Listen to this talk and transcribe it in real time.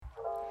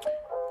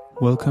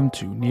Welcome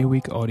to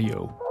Nearweek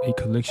Audio, a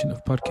collection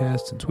of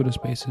podcasts and Twitter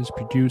spaces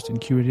produced and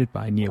curated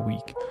by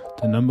Nearweek,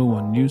 the number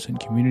one news and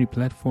community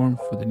platform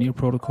for the Near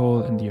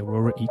protocol and the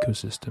Aurora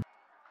ecosystem.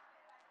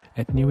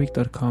 At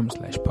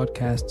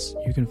nearweek.com/podcasts,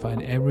 you can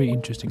find every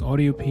interesting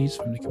audio piece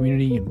from the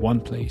community in one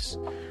place.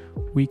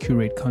 We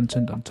curate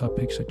content on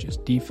topics such as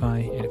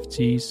DeFi,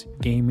 NFTs,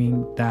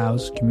 gaming,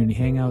 DAOs, community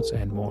hangouts,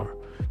 and more.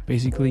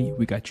 Basically,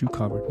 we got you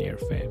covered, Near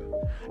fam.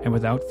 And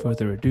without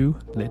further ado,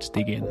 let's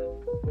dig in.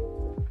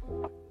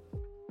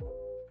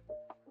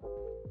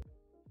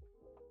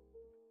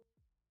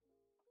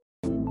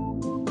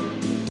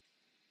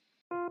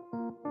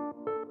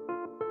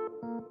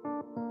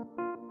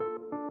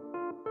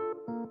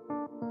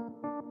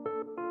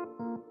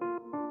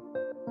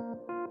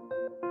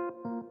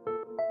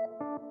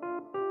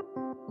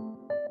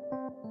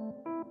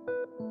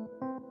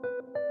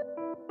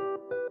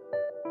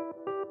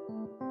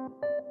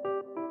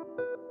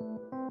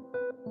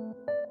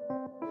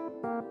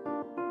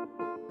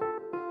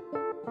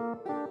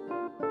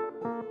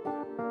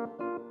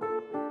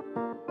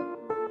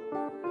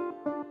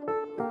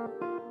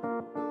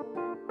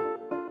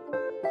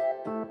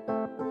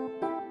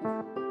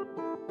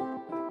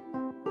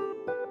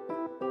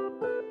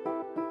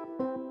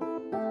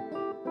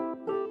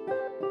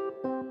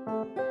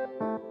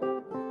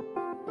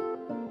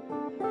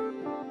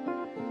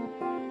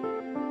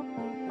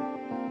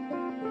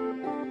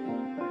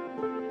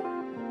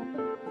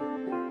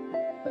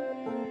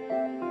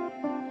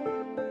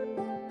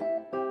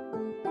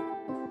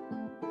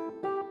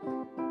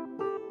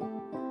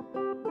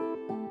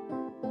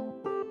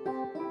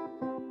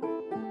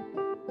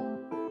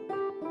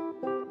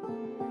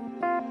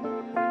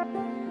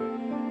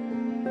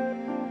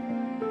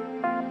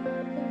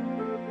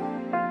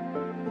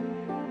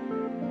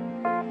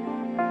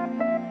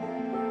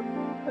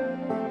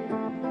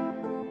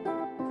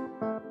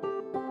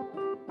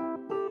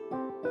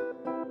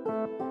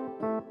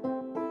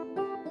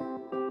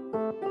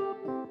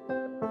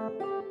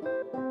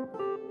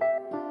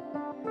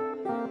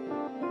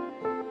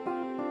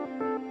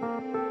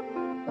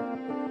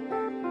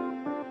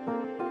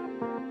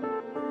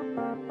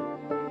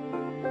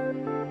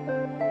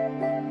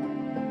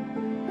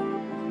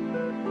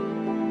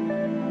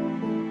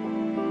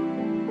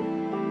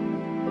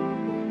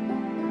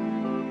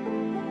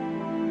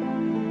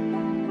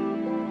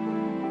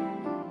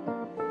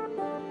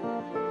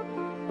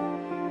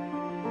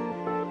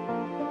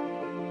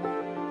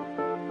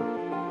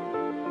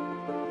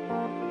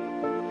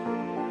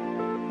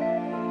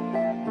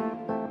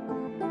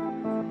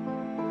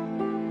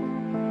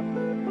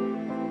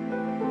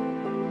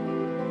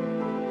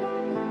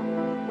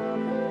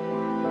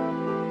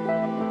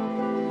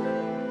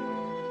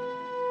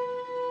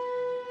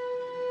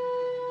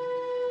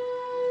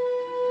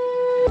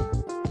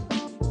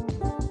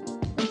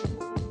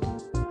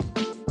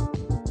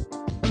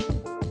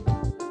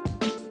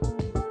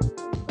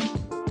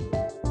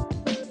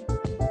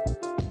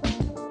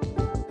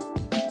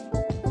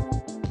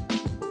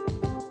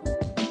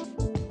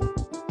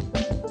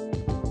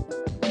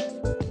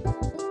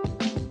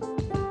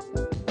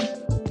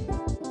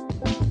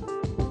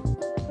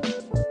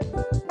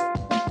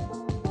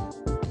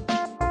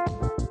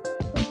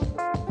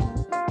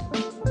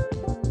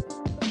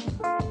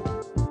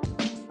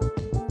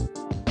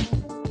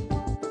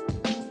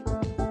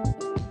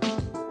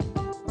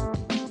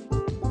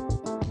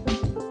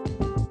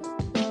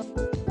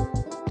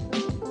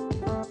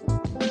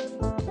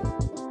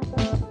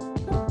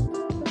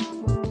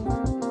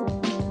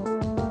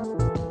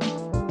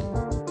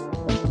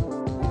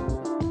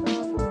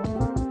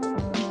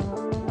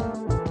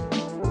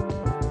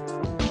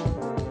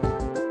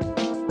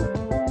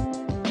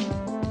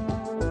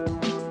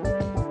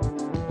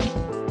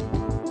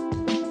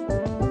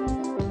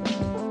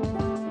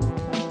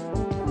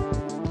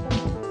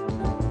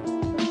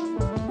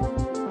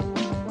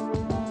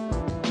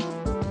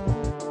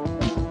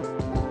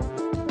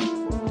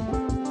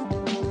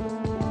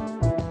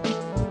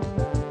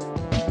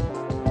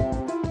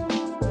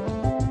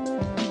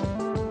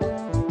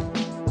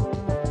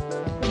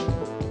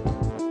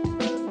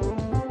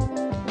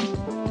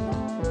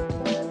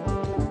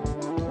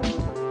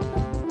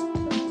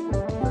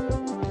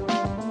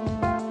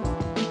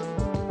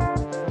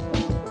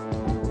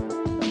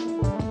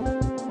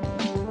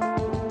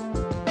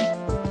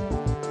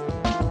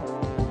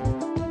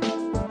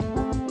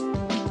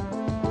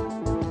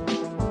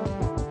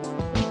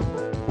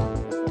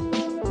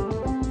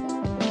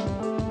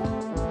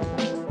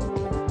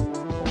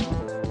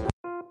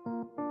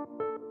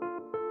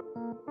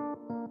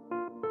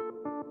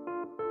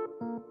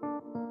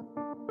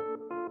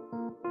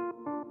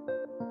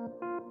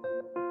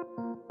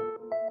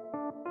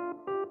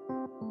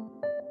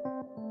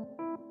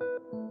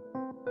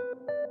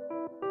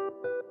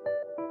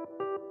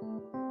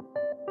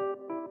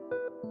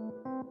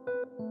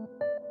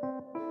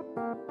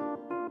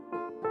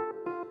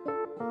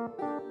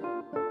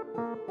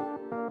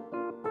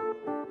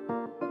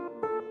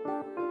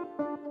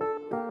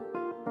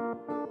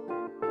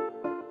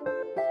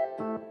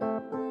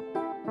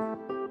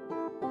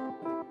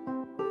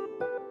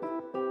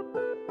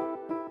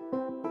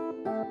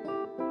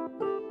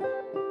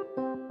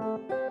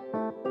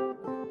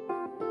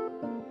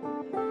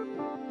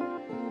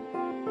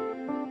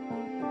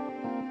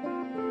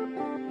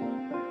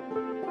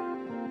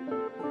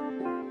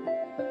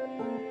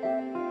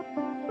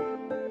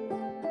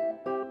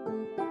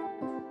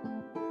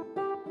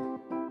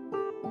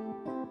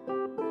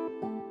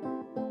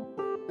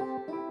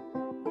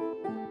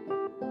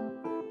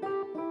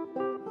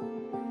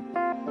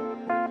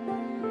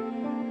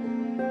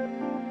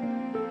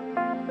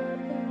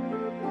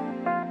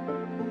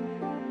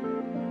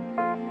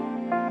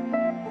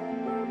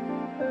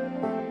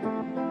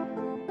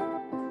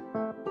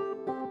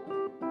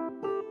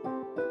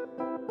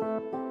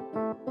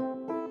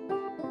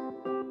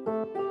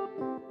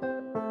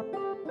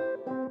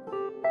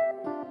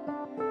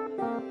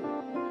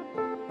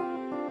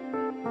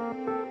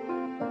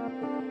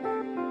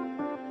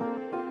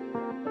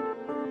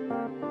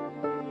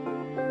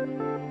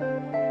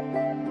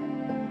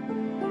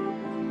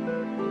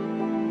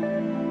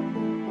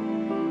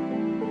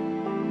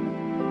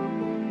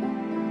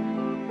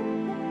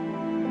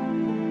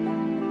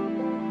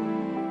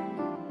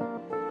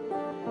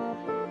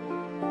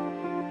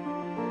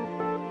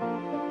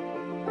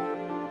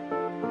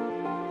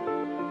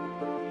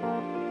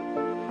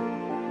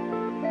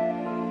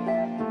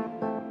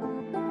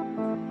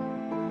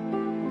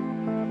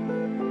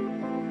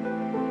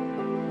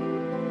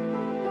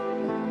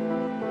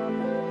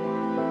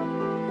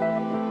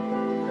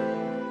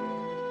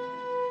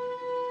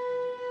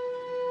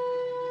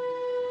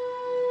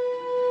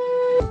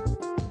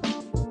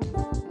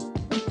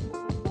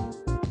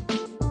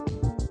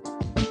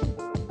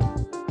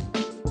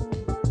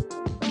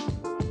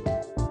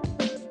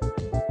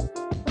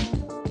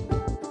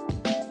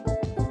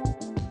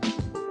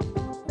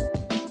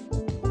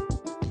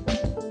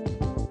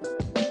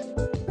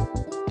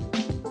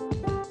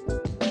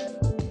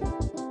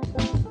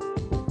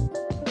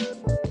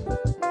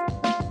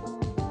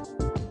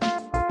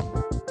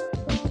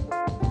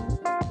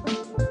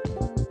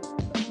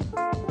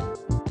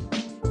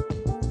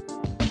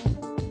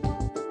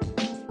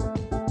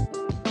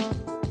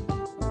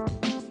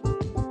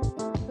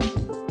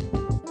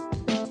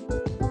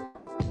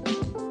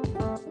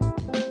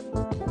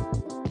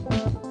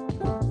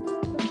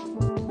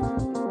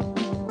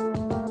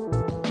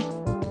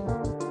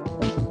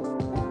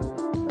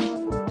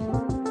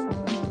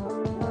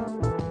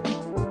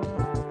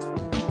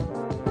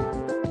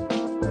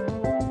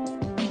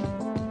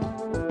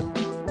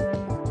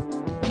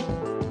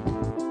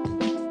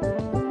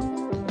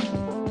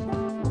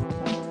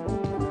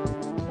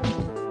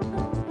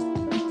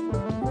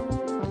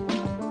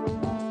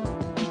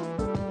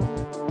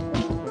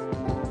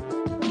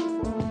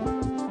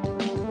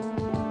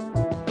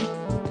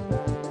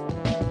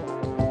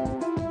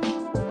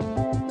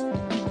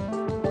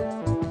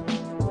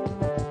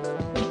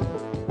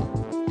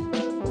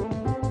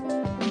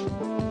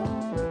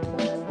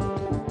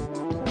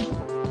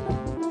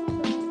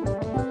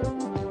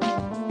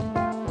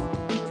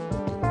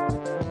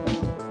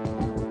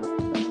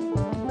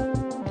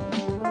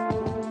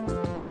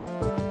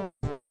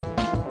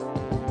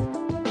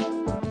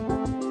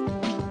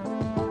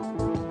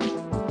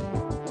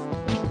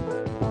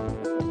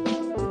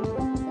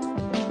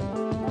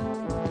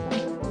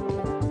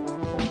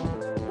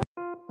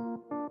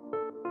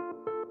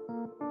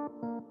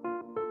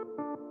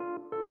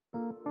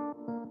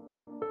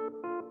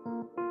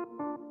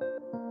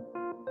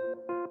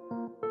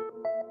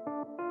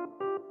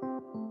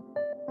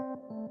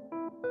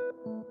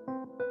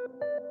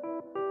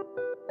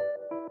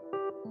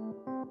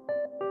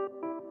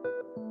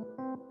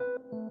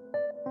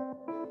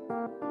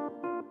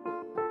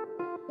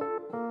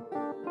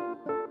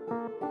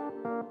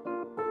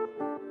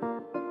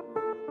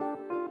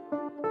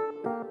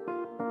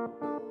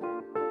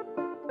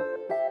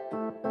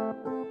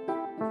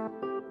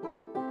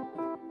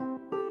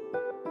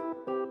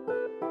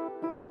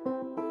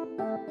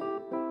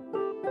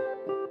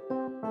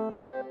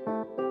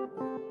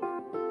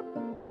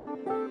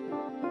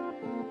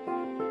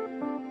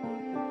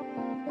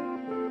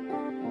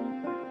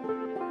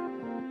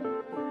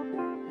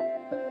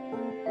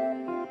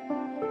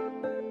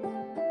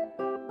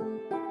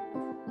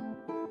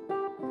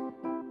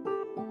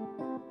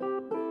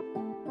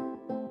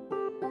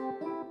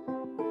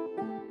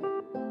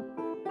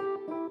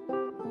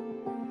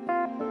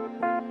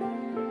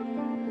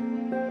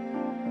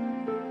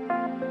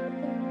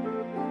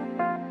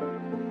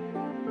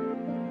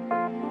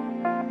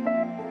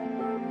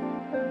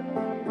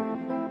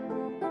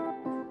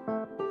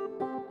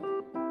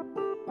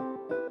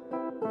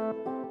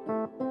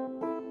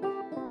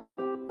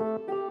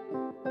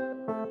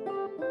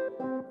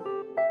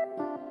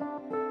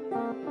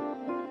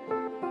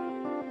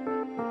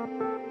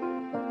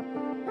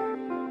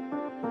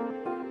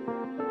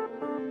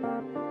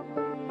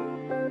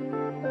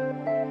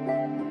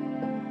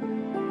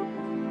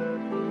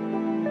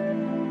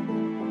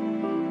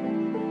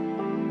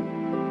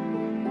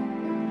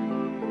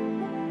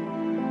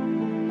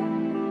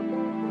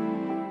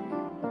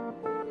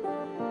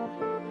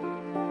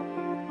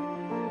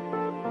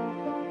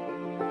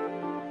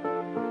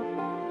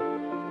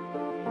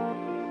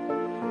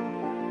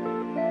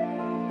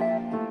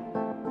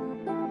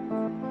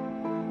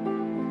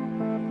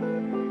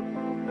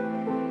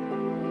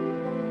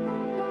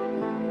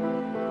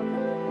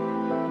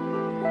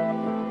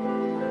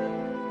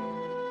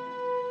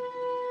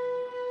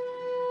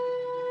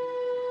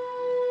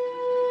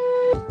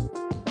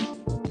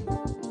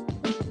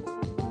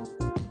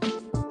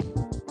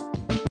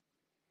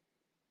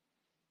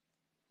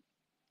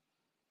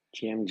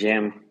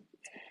 GM.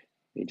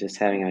 We're just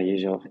having our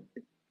usual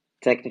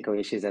technical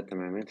issues at the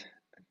moment.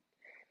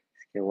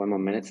 Give one more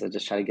minute, so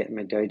just try to get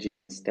Medoji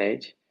on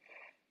stage.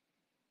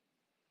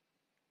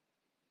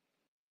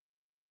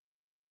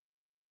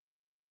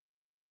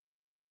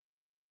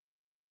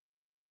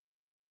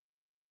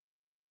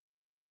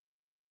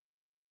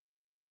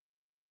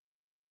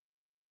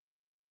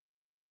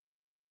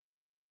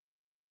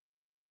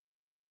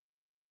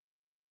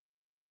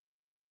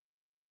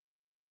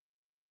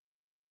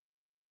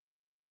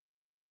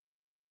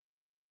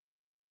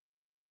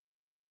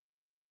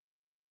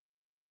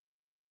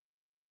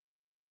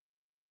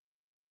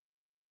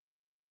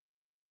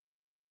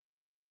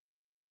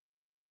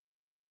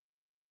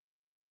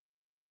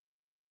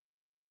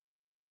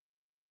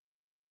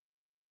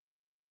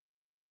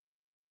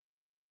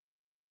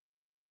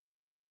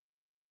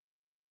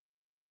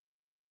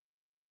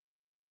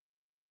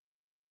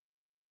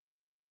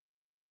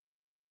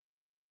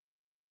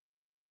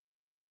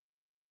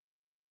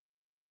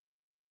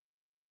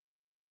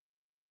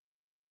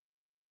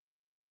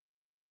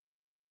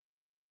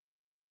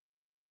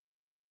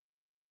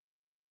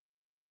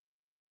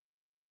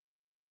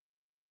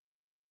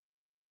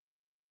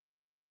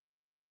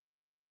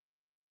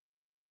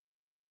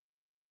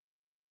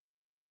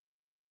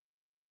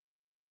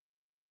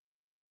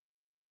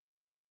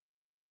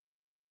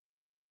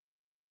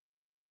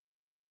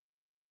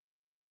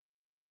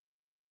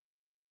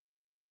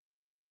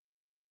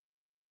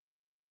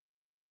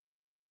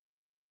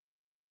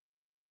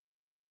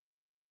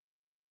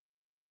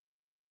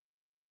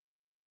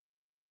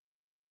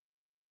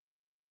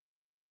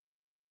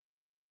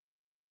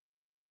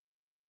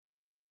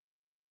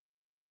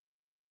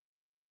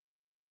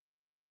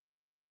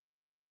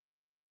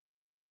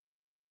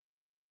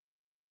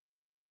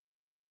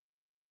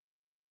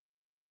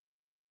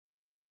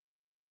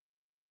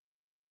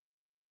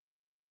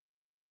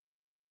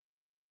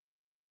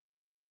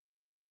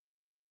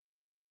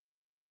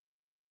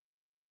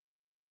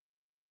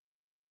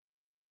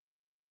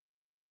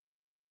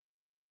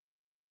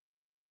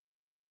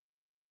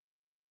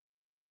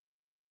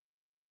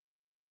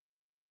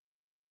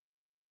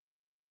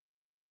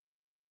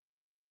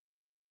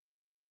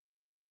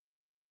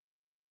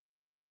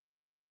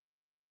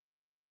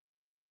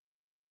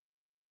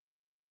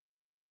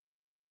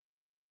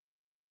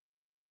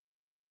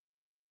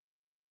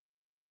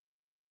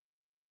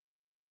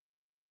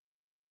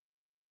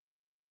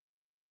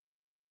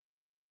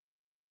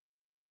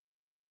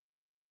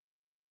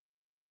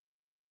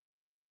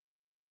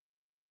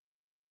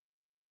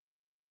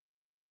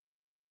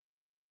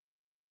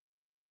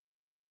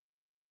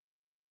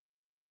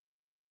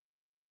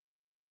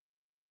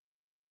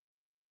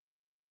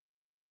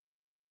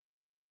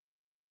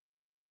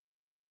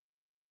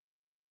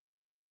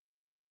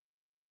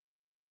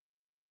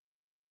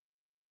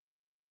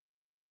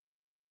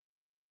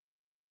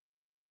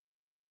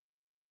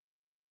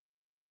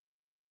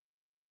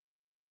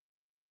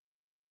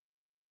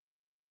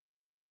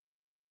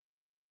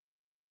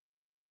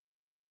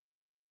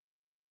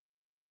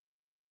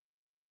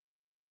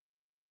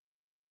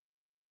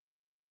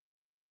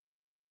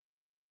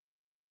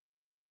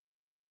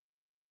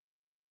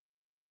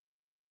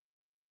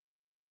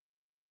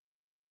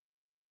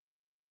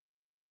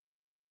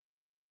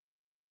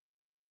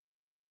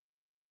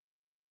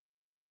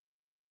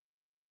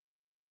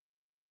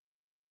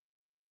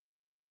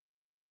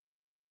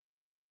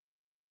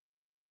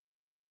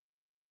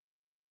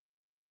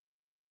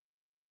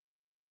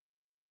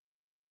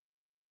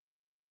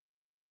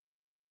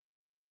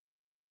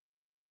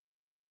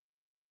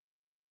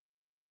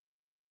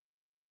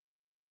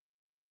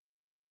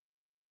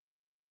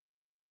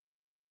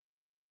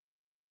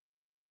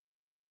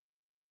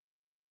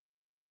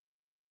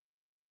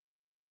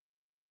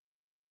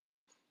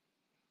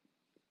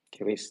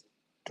 Okay, we're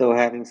still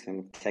having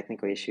some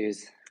technical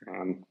issues.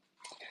 Not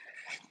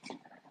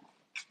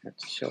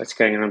sure what's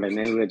going on, but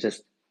maybe we'll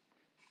just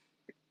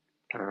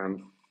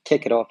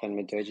kick it off and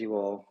Medoji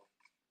will,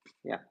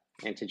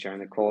 enter during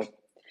the call.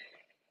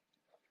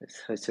 It's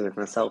hosted with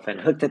myself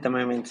and Hooked at the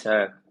moment,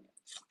 so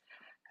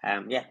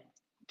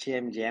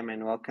GM,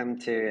 and welcome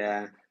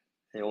to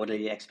the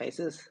Orderly X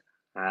Spaces.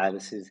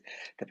 This is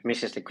the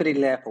permissionless liquidity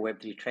layer for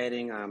Web3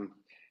 trading. I'm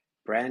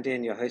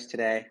Brandon, your host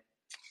today,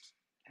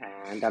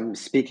 and I'm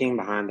speaking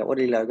behind the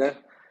Orderly logo.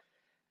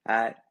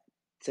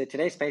 So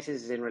today's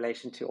Spaces is in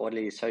relation to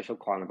Orderly's Social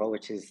Carnival,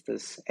 which is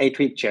this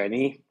 8-week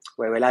journey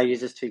where we allow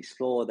users to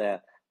explore the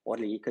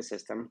Orderly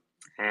ecosystem.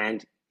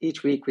 And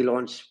each week we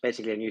launch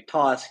basically a new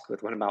task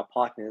with one of our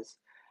partners.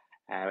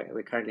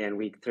 We're currently in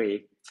week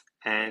 3.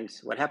 And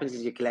what happens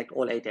is you collect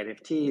all 8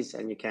 NFTs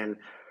and you can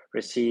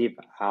receive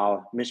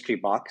our mystery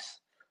box.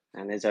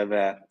 And there's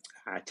over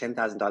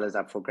 $10,000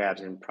 up for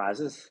grabs in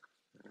prizes,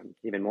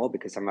 even more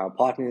because some of our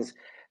partners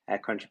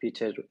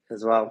contributed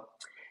as well.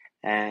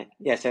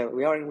 So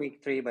we are in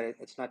week 3, but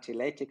it's not too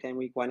late to claim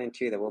week 1 and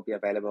 2. They will be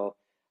available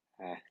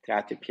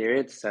throughout the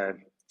period. So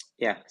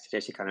I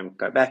suggest you kind of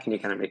go back and you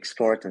kind of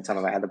explore it and some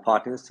of our other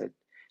partners. So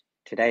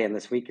today and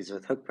this week is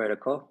with Hook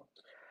Protocol.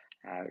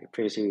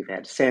 Previously we've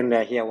had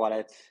Sender, Here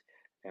Wallet,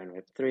 and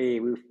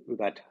Web3. We've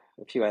got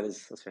a few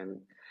others also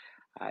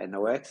in the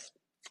works.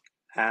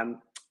 So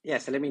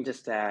let me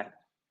just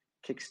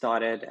kick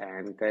started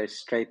and go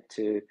straight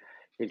to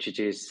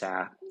introduce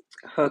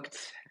Hooked.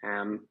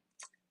 So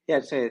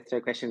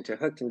a question to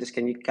Hooked, and just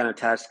can you kind of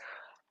tell us,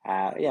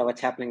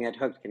 what's happening at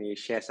Hooked? Can you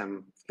share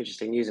some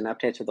interesting news and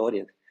updates with the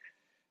audience?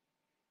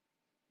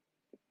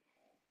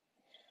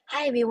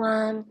 Hi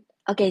everyone.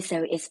 Okay,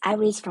 so it's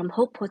Iris from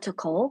Hope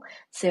Protocol.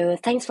 So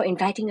thanks for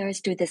inviting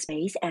us to the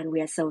space, and we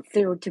are so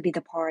thrilled to be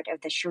the part of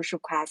the Social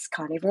Quest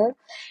Carnival.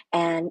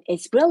 And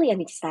it's really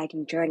an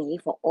exciting journey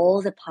for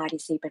all the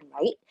participants,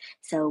 right?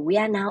 So we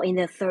are now in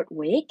the third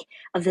week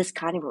of this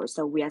carnival.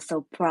 So we are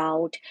so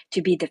proud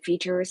to be the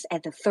features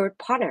and the third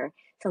partner.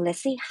 So let's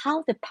see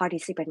how the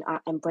participants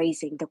are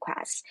embracing the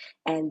quest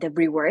and the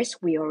rewards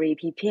we already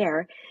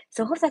prepare.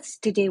 So hope that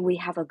today we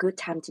have a good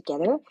time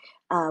together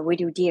with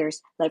you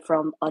dears like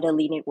from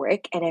Otterly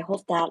Network, and I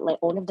hope that like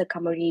all of the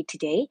community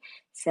today,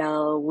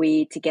 so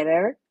we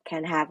together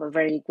can have a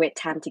very great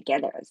time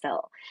together.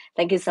 So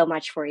thank you so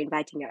much for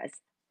inviting us.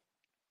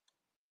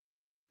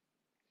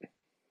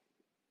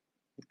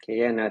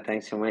 Okay,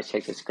 thanks so much.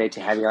 It's great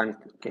to have you on.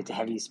 Great to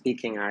have you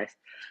speaking, Iris.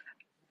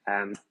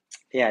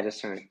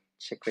 Just trying to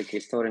check quickly.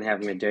 Still don't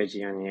have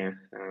Medoji on here.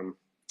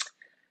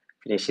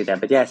 Issue there,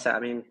 but so I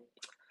mean,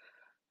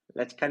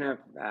 let's kind of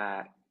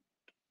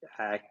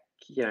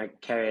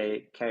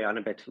carry on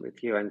a bit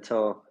with you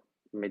until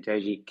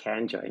Medoji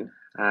can join.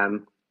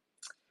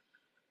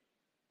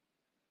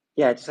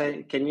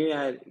 So can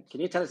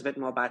you tell us a bit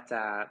more about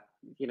the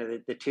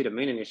To the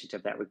Moon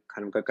initiative that we're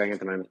kind of got going at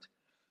the moment?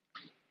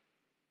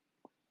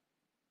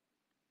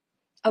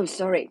 Oh,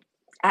 sorry,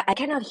 I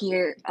cannot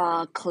hear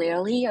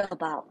clearly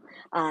about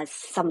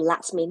some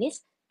last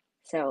minutes,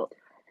 so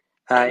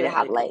I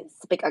have like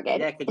speak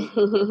again.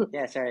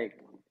 Sorry.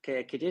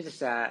 Could you just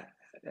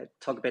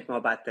talk a bit more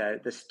about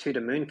this To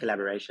the Moon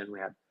collaboration we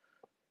have?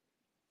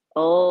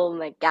 Oh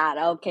my God.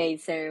 Okay.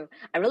 So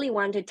I really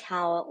want to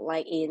tell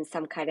like in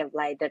some kind of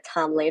like the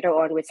time later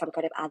on with some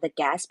kind of other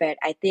guests, but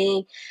I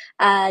think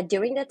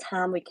during the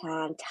time we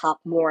can talk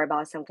more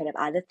about some kind of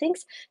other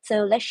things.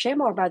 So let's share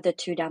more about the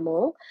two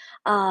demo.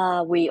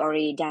 We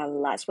already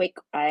done last week,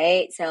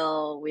 right?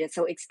 So we are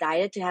so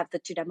excited to have the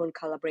two demo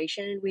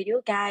collaboration with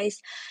you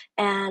guys.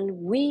 And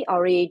we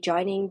already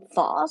joining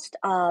fast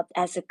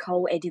as a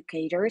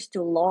co-educators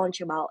to launch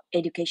about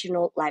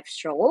educational live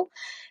show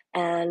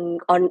and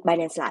on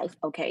Binance Live.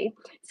 Okay,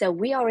 so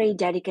we already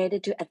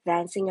dedicated to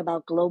advancing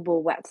about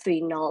global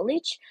Web3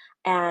 knowledge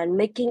and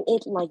making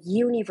it like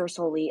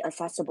universally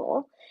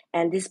accessible.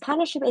 And this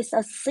partnership is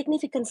a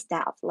significant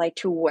step like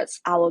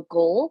towards our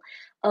goal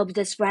of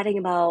the spreading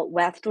about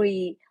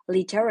Web3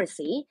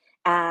 literacy.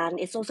 And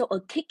it's also a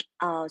kick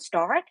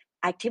start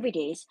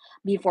activities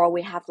before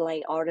we have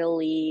like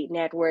orderly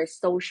network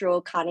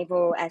social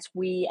carnival as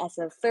we as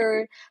a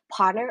third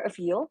partner of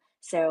you.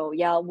 So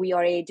yeah, we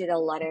already did a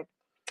lot of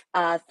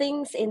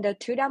things in the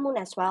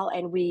Tudamun as well,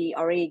 and we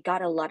already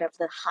got a lot of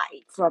the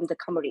hype from the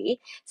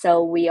community.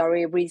 So we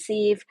already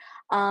received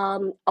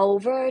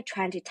over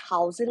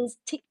 20,000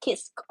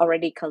 tickets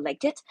already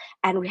collected,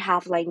 and we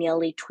have like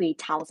nearly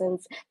 3,000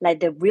 like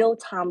the real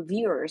time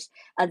viewers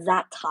at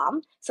that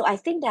time. So I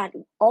think that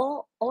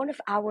all of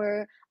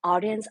our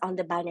audience on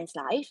the Binance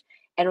Live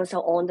and also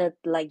on the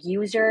like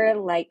user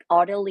like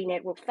orderly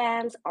network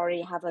fans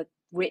already have a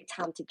great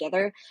time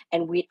together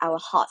and with our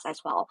hosts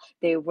as well.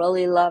 They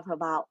really love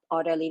about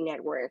orderly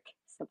network.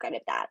 So kind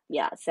of that.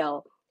 Yeah.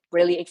 So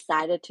really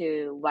excited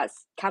to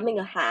what's coming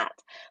ahead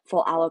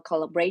for our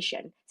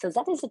collaboration. So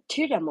that is a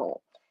two demo.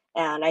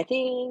 And I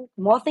think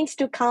more things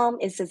to come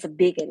is just a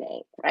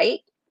beginning, right?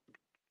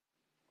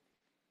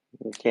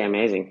 Okay,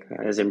 amazing.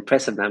 There's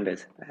impressive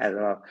numbers as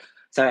well.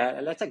 So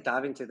let's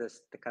dive into the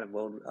kind of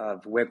world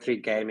of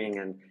Web3 gaming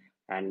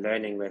and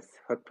learning with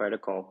Hook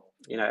Protocol.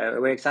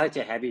 We're excited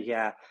to have you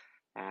here.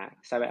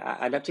 So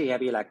I'd love to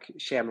have you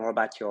share more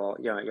about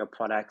your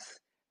products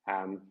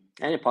and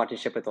your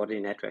partnership with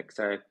Audley Network.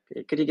 So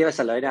could you give us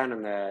a lowdown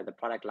on the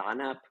product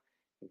lineup,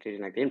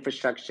 including like the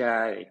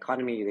infrastructure, the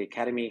economy, the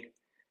academy?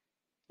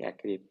 Yeah,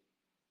 could you?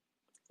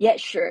 Yeah,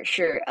 sure.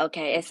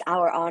 Okay, it's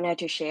our honor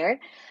to share.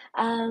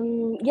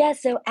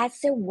 So as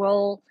the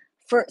world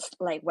first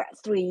like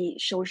Web3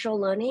 social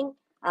learning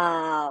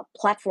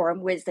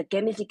platform with the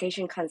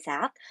gamification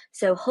concept,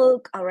 so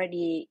Hook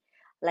already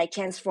like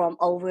transform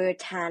over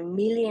 10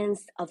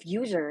 millions of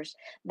users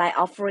by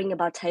offering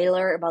about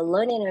tailor about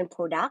learning and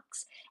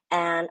products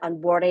and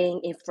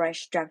onboarding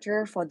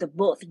infrastructure for the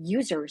both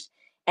users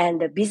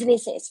and the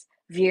businesses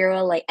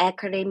via like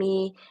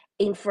academy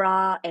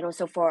infra and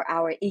also for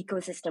our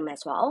ecosystem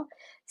as well.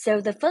 So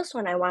the first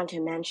one I want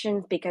to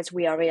mention because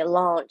we already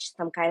launched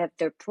some kind of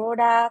the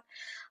product.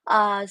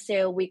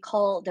 So we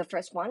call the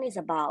first one is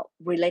about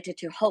related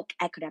to Hope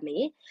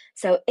Academy.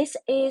 So it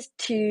is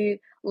to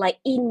like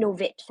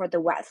innovate for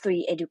the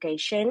Web3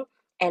 education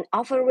and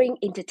offering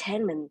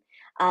entertainment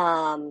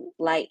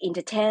like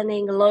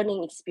entertaining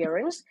learning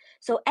experience.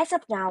 So as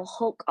of now,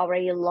 Hook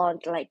already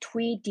launched like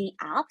 3D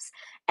apps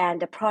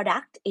and the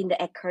product in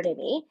the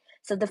academy.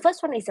 So the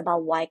first one is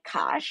about White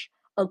Cash,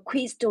 a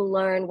quiz to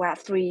learn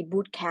Web3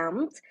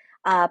 bootcamp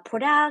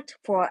product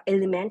for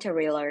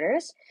elementary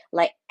learners,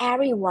 like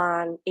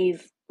everyone,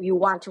 if you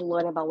want to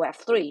learn about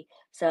Web3.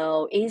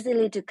 So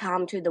easily to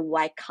come to the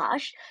White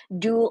Cash,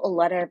 do a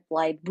lot of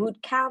like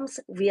boot camps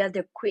via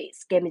the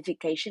quiz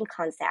gamification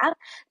concept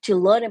to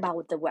learn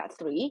about the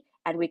Web3,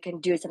 and we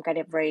can do some kind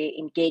of very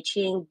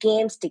engaging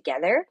games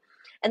together.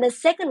 And the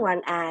second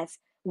one, as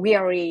we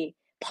already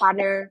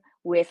partner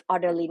with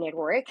Orderly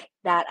Network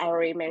that I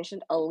already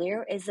mentioned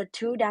earlier, is a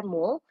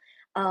two.mo,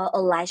 a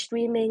live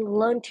streaming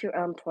learn to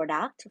earn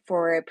product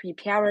for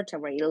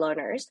preparatory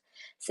learners.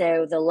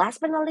 So the last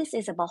but not least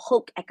is about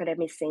Hook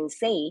Academy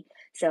Sensei.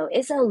 So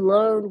it's a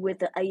learn with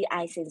the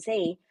AI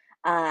Sensei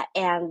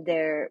and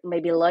their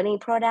maybe learning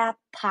product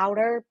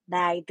powered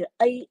by the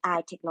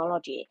AI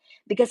technology.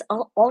 Because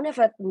all of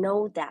us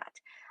know that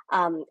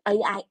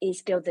AI is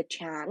still the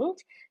trend.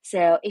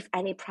 So if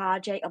any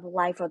project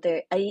apply for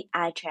the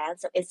AI trend,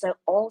 so it's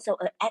also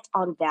an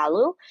add-on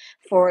value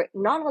for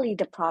not only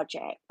the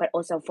project, but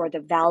also for the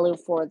value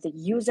for the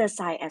user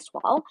side as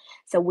well.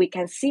 So we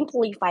can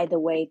simplify the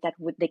way that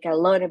they can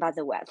learn about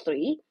the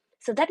Web3.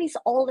 So that is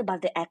all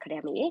about the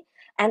academy.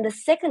 And the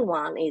second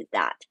one is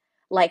that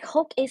like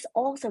Hook is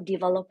also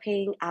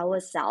developing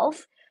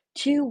ourselves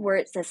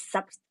towards the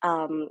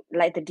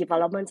like the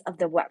development of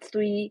the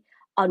Web3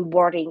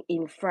 onboarding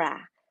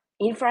infra.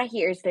 Infra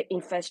here is the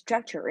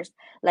infrastructures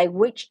like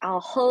which are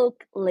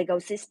Hook Lego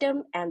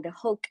system and the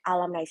Hook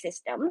alumni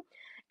system.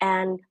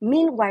 And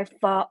meanwhile,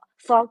 for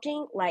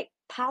forging like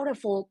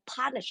powerful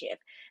partnership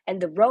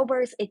and the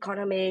robust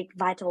economic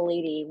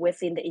vitality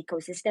within the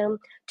ecosystem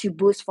to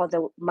boost for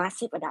the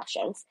massive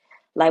adoptions.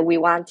 Like we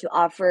want to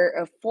offer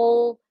a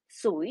full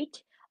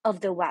suite of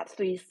the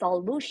Web3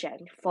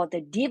 solution for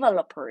the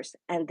developers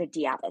and the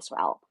dev as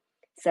well.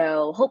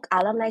 So Hook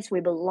Alumni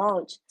will be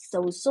launched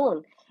so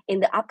soon in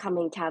the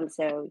upcoming time.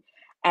 So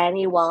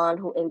anyone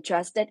who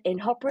interested in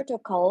Hook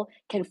protocol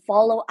can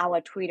follow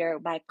our Twitter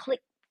by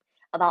click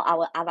about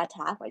our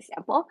avatar, for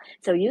example.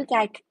 So you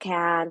guys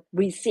can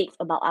receive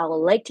about our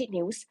latest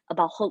news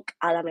about Hook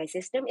Alumni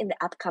system in the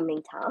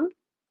upcoming time.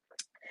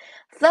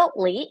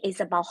 Thirdly,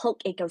 is about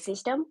Hook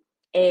ecosystem.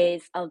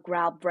 Is a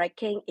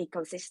groundbreaking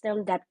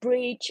ecosystem that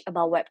bridge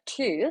about Web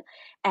 2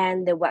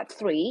 and the Web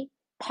 3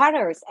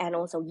 partners and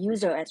also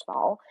user as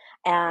well,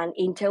 and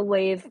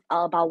interweave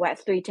about Web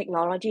 3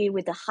 technology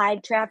with the high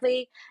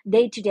traffic,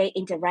 day-to-day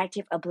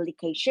interactive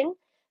application.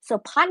 So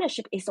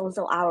partnership is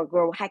also our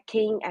growth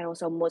hacking and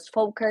also most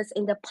focus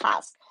in the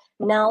past,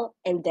 now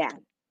and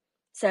then.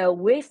 So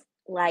with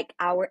like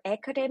our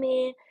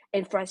academy,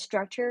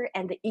 infrastructure,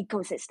 and the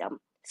ecosystem.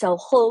 So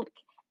Hope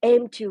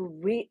aim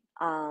to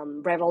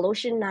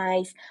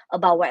revolutionize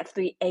about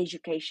Web3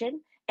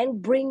 education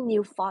and bring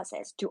new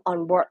forces to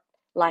onboard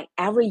like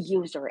every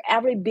user,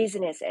 every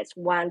businesses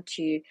want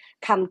to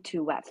come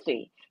to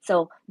Web3.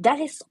 So that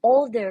is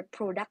all the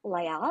product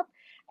layout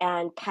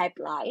and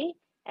pipeline.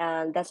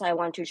 And that's what I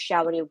want to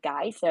share with you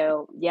guys.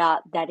 So yeah,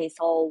 that is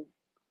all,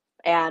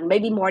 and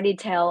maybe more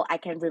detail I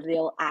can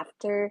reveal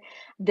after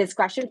this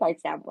question, for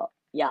example.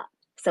 Yeah,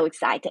 so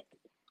excited.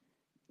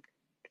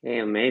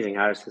 Yeah, amazing.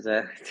 Ours is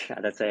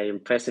that's a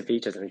impressive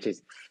feature, which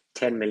is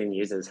 10 million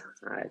users.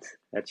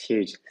 That's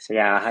huge. So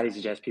yeah, I highly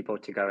suggest people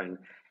to go and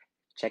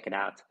check it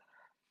out.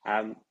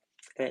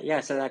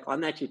 Yeah, so like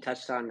on that, you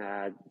touched on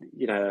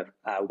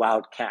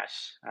Wild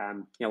Cash,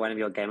 one of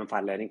your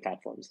gamified learning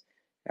platforms.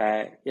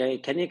 Yeah,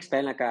 can you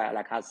explain like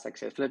how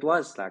successful it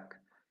was,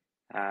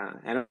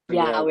 and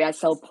Yeah, we are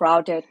so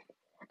proud of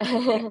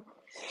yeah,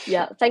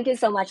 yeah, thank you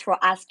so much for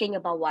asking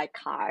about White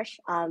Cars.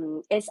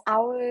 It's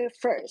our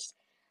first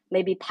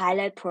maybe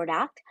pilot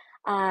product,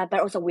 but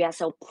also we are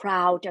so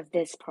proud of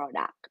this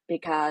product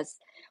because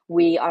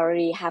we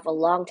already have a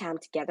long time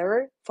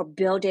together for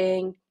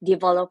building,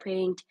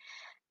 developing,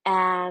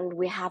 and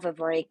we have a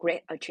very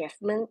great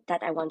achievement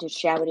that I want to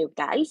share with you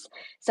guys.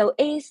 So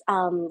it's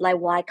like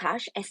White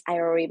Cash, as I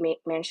already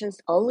mentioned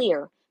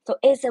earlier. So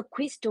it's a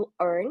quiz to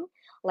earn,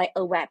 like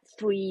a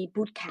Web3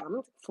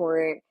 bootcamp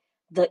for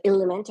the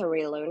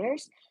elementary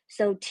learners.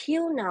 So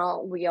till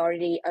now, we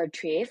already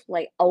achieved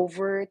like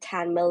over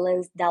 10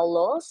 million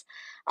downloads,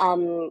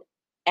 um,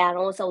 and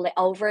also like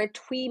over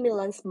 3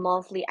 million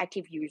monthly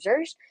active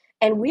users.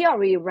 And we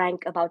already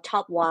rank about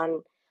top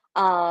one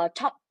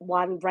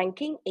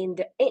ranking in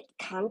the 8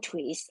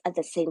 countries at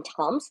the same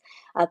times,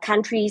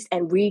 countries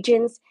and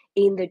regions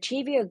in the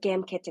trivial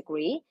game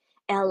category.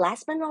 And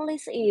last but not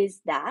least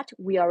is that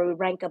we are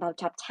ranked about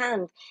top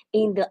 10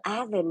 in the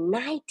other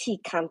 90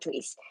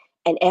 countries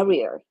and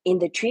area in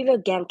the trivial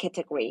game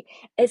category.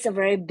 It's a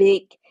very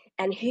big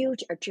and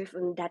huge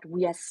achievement that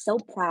we are so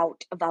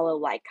proud of our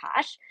White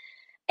Cash.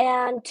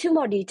 And to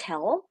more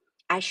detail,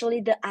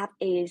 actually the app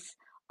is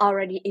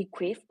already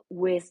equipped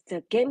with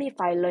the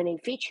gamified learning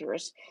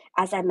features,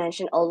 as I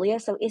mentioned earlier.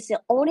 So it's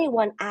the only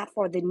one app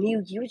for the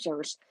new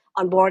users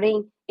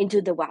onboarding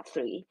into the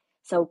Web3.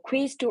 So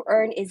quiz to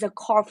earn is a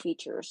core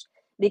features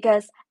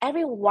because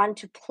everyone want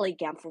to play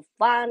game for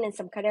fun and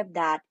some kind of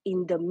that.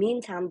 In the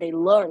meantime, they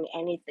learn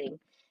anything.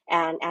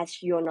 And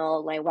as you know,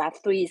 like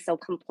Web3 is so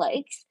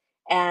complex,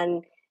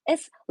 and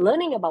it's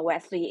learning about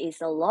Web3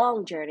 is a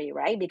long journey,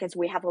 right? Because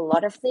we have a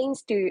lot of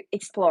things to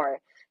explore.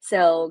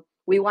 So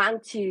we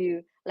want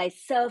to like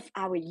serve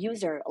our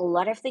user a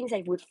lot of things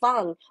that would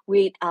fun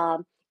with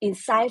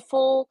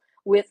insightful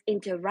with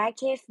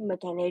interactive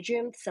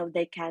mechanisms so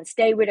they can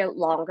stay with it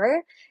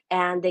longer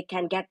and they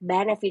can get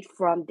benefit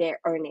from their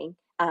earning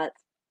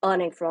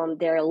from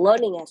their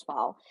learning as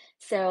well.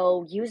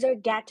 So user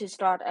get to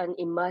start an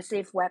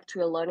immersive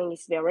Web3 learning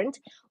experience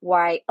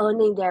while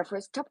earning their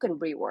first token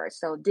reward.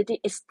 So this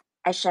is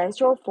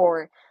essential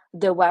for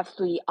the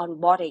Web3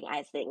 onboarding,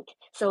 I think.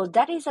 So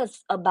that is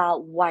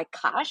about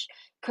Ycash.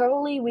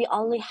 Currently, we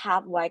only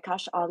have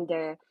Ycash on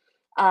the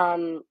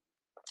um,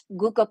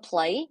 Google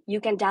Play.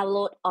 You can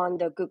download on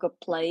the Google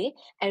Play.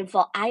 And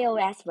for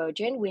iOS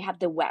version, we have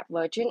the web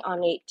version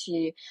on it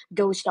to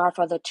go start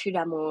for the to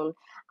the moon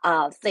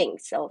thing.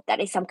 So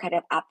that is some kind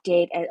of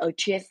update and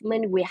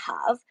achievement we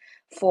have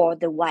for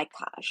the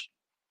Ycash.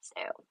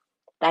 So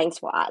thanks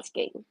for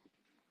asking.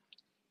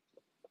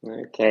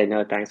 Okay,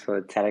 no, thanks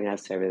for telling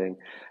us everything.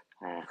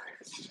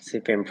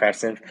 Super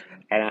impressive.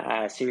 And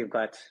I see we've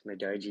got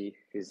Madoji,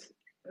 who's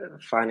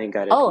finally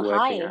got it Oh,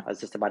 working. hi.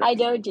 Hi, I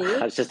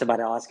Doji. was just about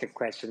to ask a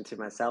question to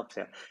myself,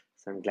 so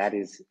I'm glad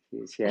he's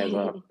here as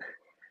well.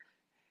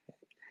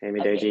 Hey,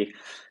 Madoji. Okay.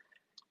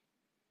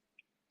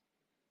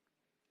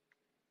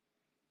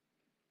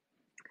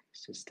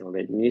 He's just still a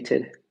bit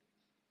muted.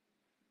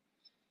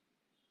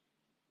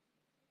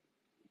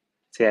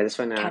 So yeah, this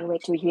one. Can't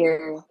wait to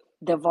hear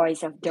the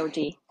voice of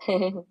Doji.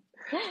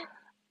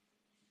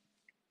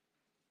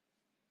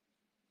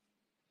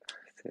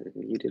 So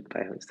muted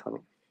by host Tom.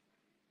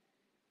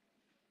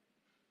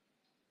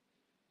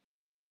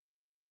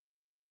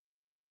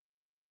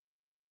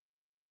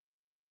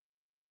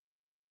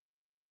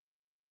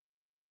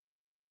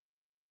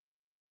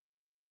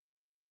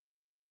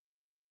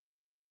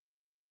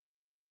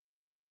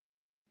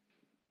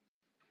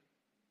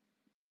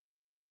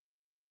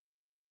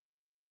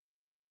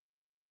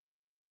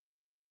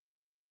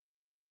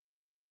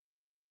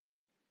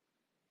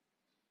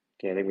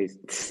 Okay, I think we're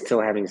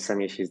still having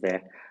some issues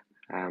there.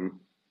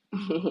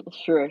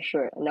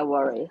 Sure, no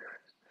worry.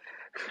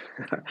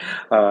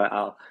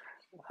 Well,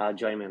 I'll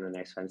join him in the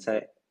next one.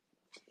 So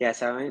yeah,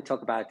 so I'm going to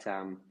talk about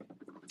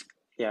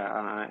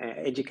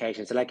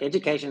education. So like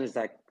education is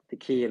like the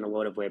key in the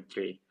world of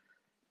Web3.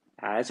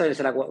 So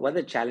like what are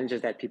the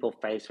challenges that people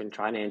face when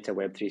trying to enter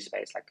Web3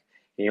 space, like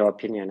in your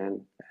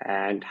opinion,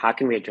 and how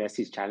can we address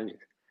these challenges?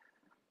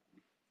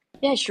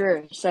 Yeah,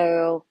 sure.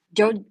 So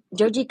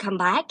Joji, come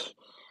back.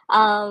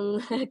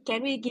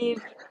 Can we give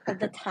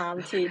the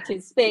time to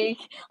speak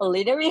a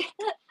little bit?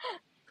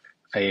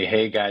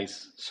 Hey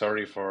guys,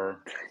 sorry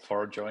for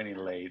joining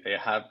late. I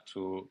had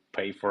to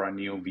pay for a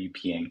new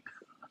VPN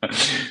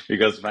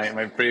because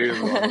my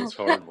previous one was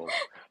horrible.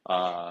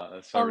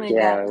 Oh Sorry my for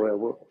Yeah, God.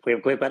 that.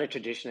 we've got a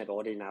tradition at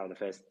Audi now. The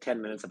first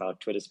 10 minutes about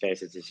Twitter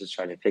Spaces is just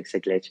trying to fix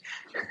a glitch.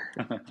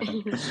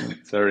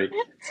 Sorry.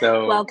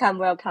 So, Welcome,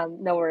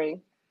 welcome. No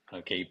worry.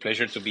 okay,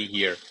 pleasure to be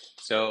here.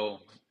 So,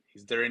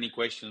 is there any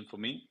question for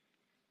me?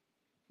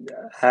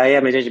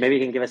 Yeah, Majesh, maybe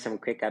you can give us some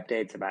quick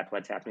updates about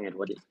what's happening at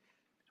Woody.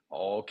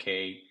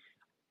 Okay.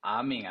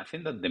 I mean, I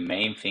think that the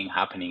main thing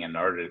happening in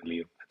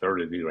Orderly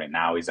right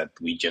now is that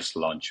we just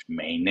launched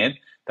Mainnet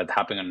that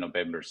happened on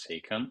November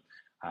 2nd.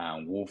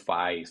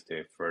 WooFi is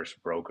the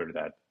first broker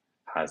that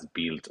has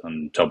built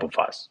on top of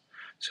us.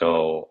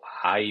 So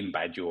I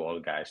invite you all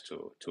guys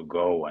to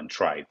go and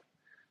try it.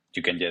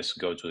 You can just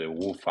go to the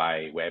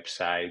WooFi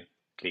website,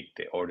 click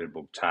the order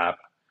book tab,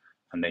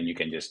 and then you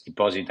can just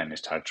deposit and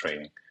start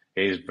trading.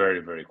 It is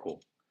very, very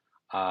cool.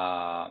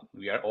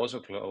 We are also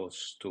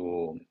close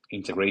to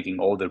integrating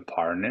other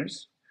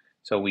partners.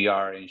 So we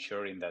are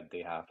ensuring that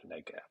they have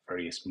like a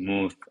very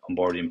smooth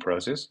onboarding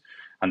process,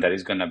 and that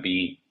is going to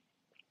be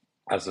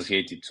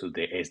associated to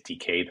the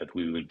SDK that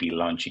we will be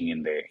launching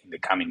in the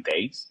coming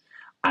days.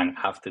 And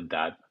after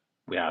that,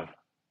 we have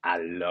a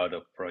lot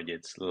of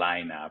projects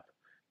lined up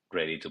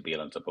ready to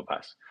build on top of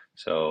us.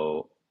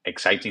 So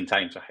exciting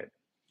times ahead.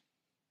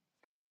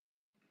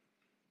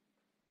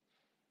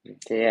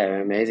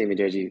 Yeah, amazing,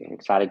 Majesh. I'm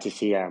excited to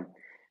see the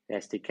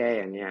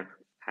SDK, and yeah,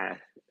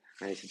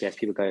 I suggest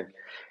people go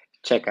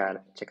check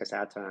us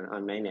out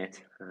on mainnet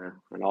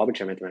on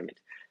Arbitrum at the moment.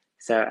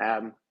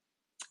 So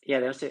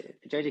yeah, also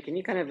Joji, can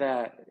you kind of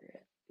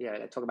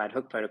talk about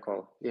Hook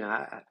protocol?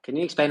 Can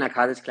you explain like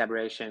how this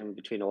collaboration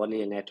between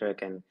Audley and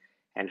Network and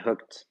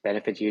Hooked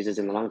benefits users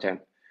in the long term?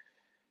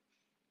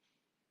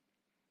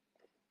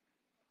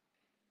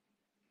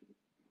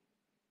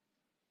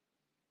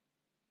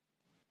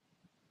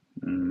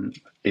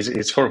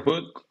 Is for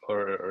Hook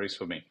or is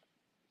for me?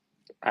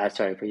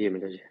 Sorry, for you,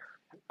 Madoji.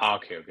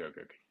 Okay.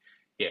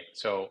 Yeah,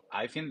 so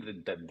I think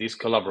that this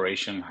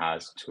collaboration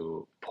has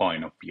two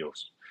point of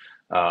views.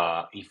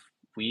 If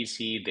we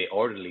see the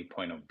orderly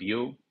point of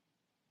view,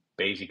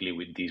 basically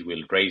with this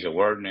will raise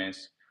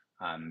awareness,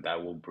 and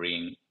that will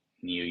bring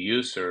new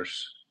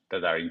users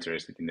that are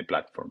interested in the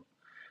platform.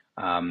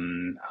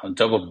 On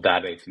top of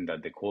that, I think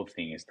that the cool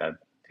thing is that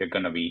they're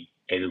going to be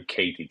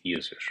educated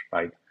users,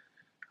 right?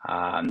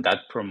 And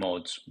that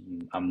promotes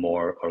a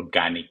more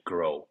organic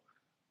growth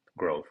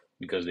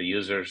because the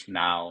users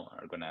now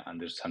are going to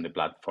understand the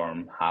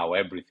platform, how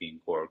everything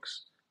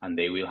works, and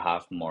they will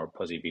have more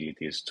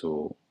possibilities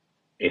to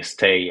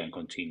stay and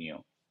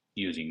continue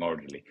using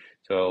orderly.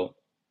 So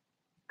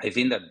I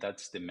think that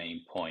that's the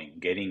main point,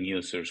 getting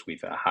users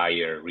with a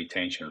higher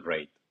retention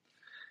rate.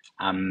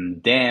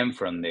 And then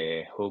from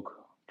the hook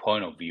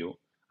point of view,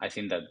 I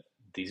think that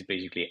this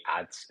basically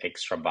adds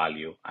extra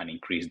value and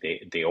increase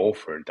the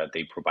offer that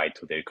they provide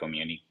to their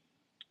community,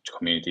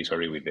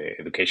 sorry, with the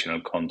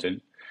educational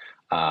content.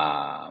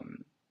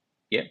 Um,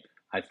 yeah,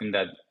 I think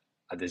that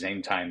at the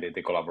same time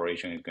the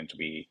collaboration is going to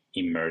be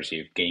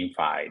immersive,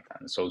 gamified,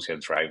 and social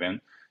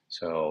driven.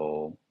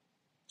 So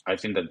I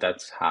think that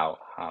that's how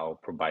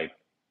provide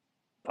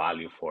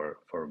value for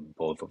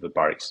both of the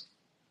parties.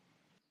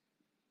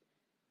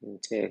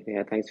 Okay,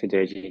 yeah, thanks for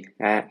Joji.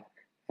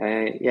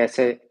 Yeah,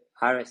 so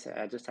Iris,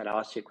 I just had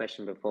asked you a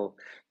question before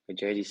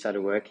Joji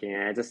started working.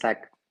 Just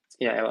like,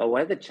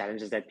 what are the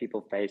challenges that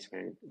people face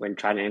when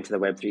trying to enter the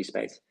Web3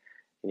 space,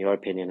 in your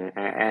opinion?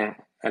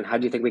 And how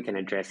do you think we can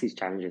address these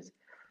challenges?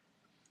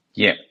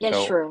 Yeah. Yeah,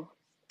 So sure.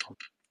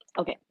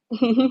 Okay.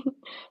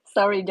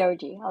 Sorry,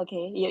 Doji.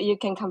 Okay, you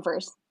can come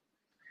first.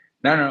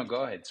 no,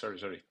 go ahead.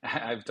 Sorry.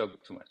 I've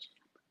talked too much.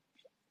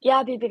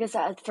 Yeah, because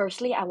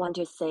firstly, I want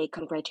to say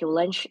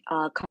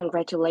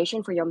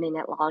congratulations for your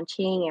minute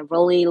launching, and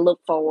really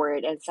look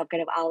forward and some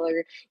kind of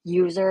our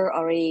user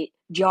already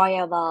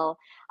joy about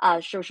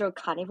social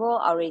carnival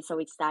already so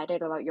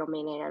excited about your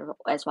minute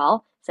as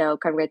well. So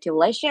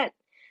congratulations.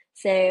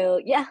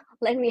 So yeah,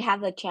 let me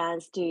have a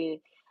chance to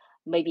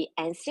maybe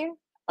answer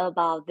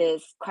about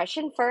this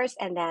question first,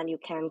 and then you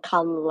can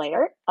come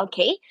later.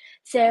 Okay.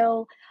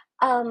 So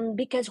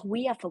because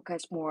we are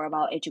focused more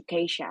about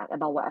education,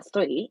 about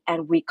Web3,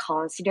 and we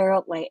consider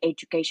like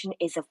education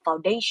is a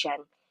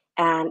foundation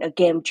and a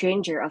game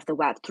changer of the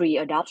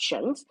Web3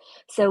 adoptions.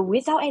 So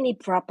without any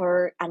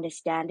proper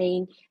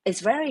understanding,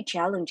 it's very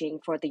challenging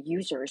for the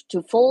users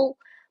to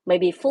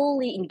maybe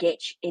fully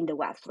engage in the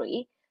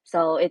Web3.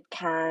 So it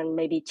can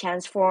maybe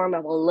transform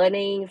our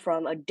learning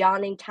from a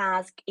daunting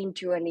task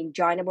into an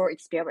enjoyable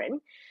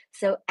experience.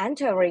 So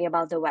entering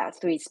about the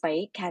Web3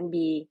 space can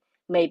be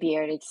maybe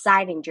an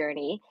exciting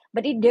journey,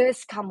 but it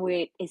does come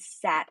with a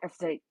set of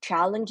the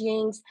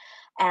challenges.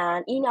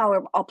 And in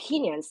our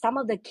opinion, some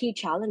of the key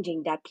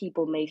challenges that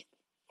people may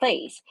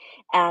face,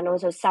 and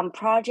also some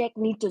project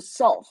need to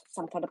solve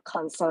some kind of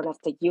concern of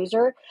the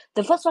user.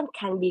 The first one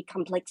can be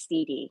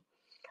complexity.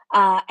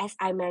 As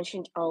I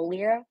mentioned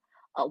earlier,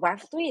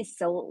 Web3 is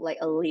so like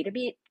a little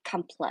bit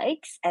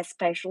complex,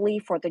 especially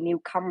for the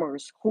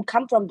newcomers who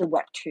come from the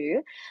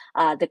Web2.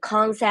 The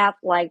concept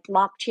like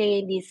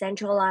blockchain,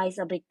 decentralized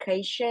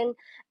application,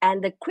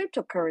 and the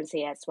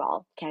cryptocurrency as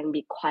well can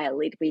be quite a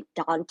little bit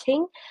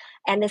daunting.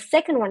 And the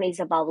second one is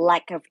about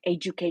lack of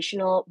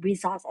educational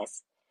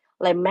resources.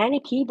 Like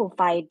many people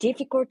find it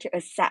difficult to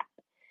accept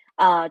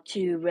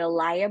to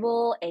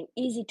reliable and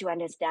easy to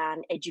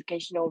understand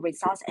educational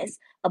resources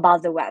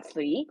about the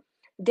Web3,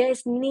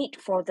 there's need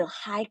for the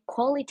high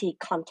quality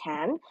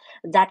content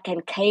that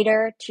can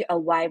cater to a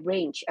wide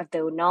range of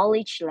the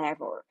knowledge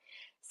level.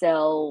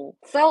 So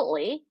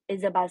thirdly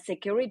is about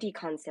security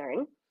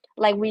concern.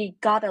 Like we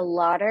got a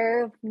lot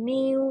of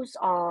news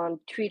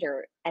on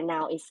Twitter and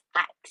now it's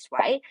X,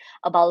 right?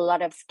 About a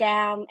lot of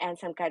scam and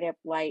some kind of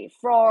like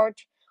fraud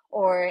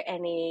or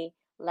any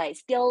like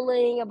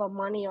stealing about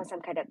money or some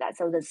kind of that.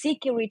 So the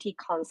security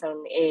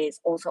concern is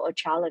also a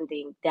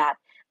challenging that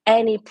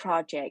any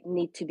project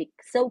need to be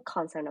so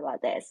concerned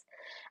about this.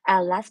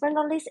 And last but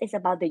not least is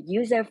about the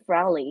user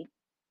friendly.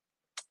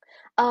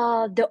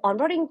 The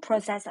onboarding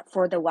process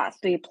for the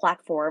Web3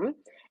 platform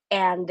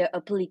and the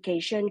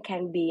application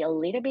can be a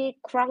little bit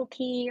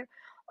clunky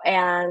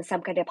and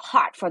some kind of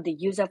hard for the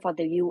user for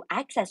the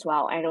UX as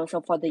well and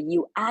also for the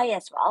UI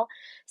as well.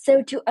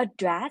 So to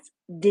address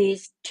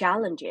this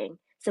challenging,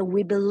 so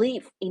we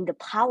believe in the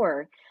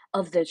power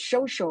of the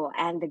social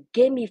and the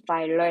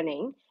gamified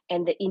learning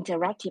and the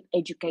interactive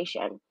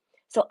education.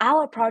 So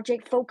our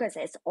project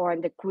focuses on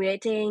the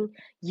creating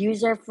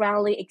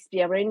user-friendly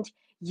experience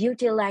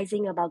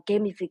utilizing about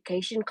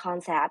gamification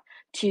concept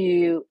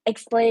to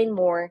explain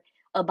more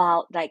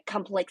about like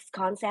complex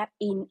concept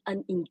in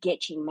an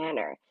engaging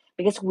manner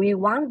because we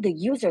want the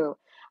user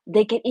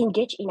they can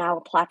engage in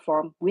our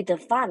platform with the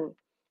fun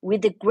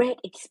with the great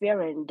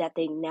experience that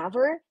they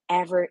never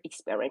ever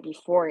experienced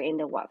before in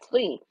the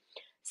Web3.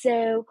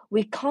 So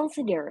we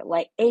consider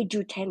like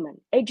edutainment.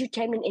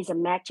 Edutainment is a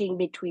matching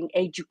between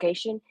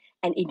education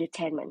and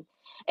entertainment.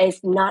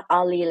 It's not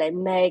only like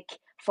make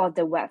for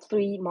the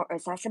Web3 more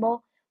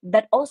accessible,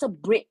 but also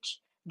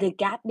bridge the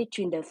gap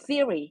between the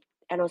theory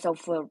and also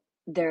for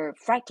the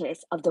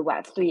practice of the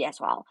Web3 as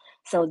well.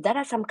 So that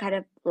are some kind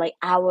of like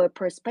our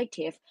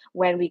perspective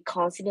when we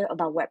consider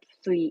about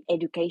Web3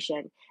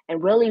 education,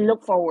 and really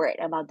look forward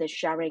about the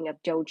sharing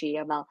of Doji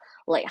about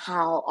like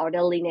how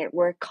orderly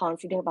network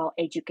consider about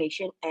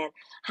education, and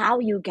how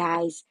you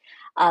guys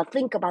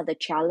think about the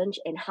challenge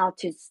and how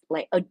to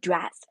like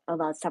address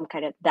about some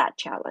kind of that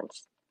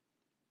challenge.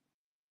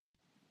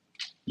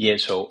 Yeah,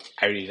 so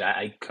Iris,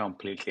 I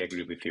completely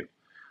agree with you.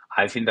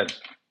 I think that,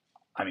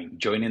 I mean,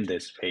 joining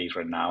this space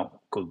right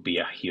now could be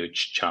a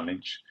huge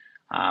challenge.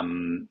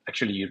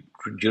 Actually, you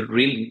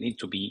really need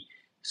to be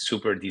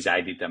super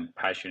decided and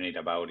passionate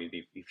about it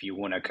if you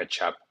want to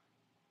catch up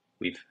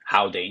with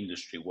how the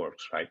industry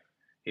works, right?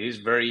 It is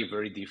very,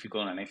 very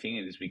difficult, and I think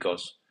it is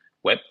because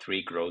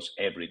Web3 grows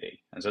every day,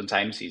 and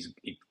sometimes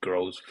it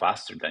grows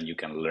faster than you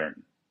can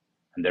learn.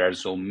 And there are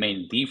so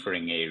many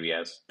different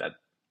areas that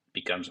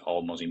becomes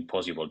almost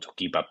impossible to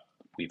keep up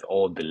with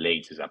all the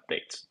latest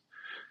updates.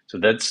 So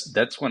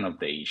that's one of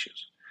the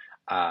issues.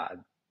 Uh,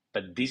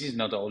 but this is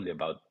not only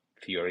about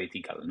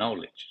theoretical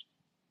knowledge.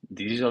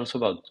 This is also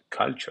about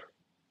culture.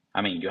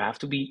 I mean, you have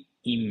to be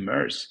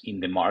immersed in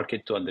the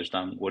market to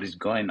understand what is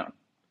going on.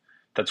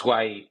 That's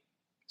why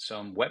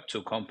some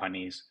Web2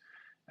 companies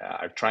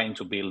are trying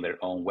to build their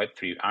own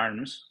Web3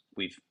 arms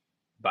with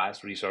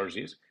vast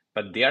resources,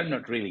 but they are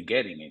not really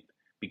getting it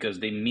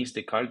because they miss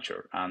the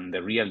culture and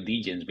the real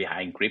legends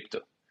behind crypto.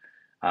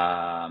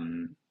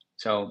 Um,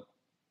 so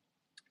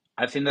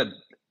I think that,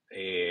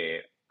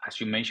 as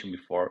you mentioned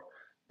before,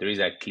 there is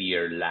a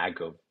clear lack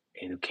of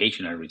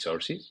educational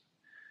resources.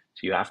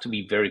 So you have to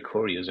be very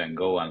curious and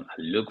go and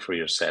look for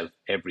yourself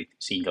every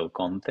single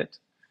content.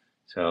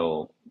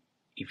 So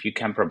if you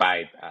can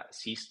provide a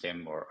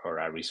system or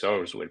a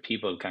resource where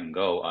people can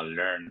go and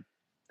learn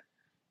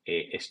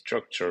a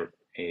structured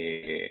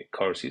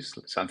courses,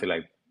 something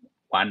like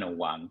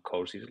 101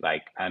 courses,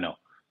 like, I don't know,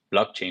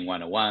 blockchain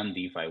 101,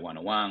 DeFi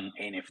 101,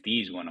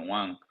 NFTs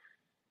 101,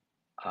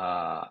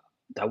 uh,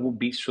 that would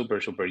be super,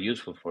 super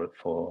useful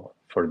for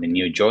the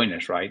new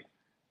joiners, right?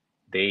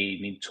 They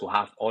need to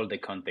have all the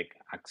content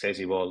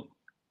accessible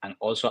and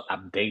also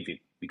updated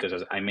because,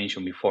 as I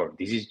mentioned before,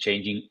 this is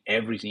changing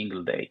every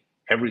single day.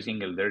 Every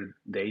single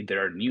day,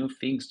 there are new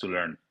things to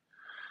learn.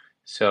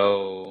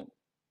 So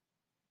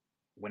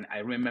when I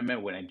remember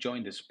when I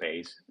joined the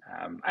space,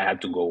 I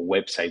had to go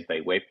website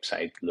by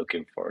website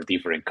looking for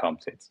different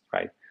concepts,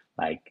 right?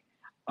 Like,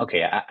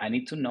 okay, I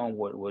need to know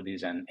what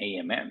is an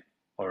AMM,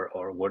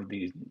 or what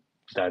is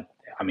that.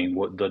 I mean,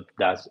 what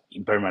does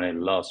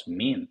impermanent loss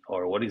mean,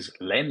 or what is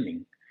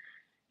lending?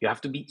 You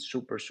have to be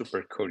super,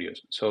 super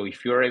curious. So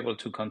if you're able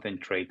to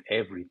concentrate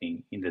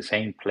everything in the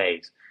same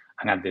place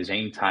and at the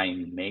same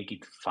time make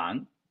it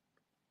fun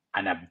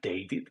and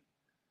update it,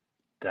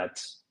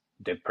 that's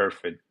the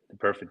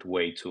perfect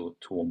way to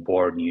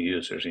onboard new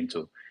users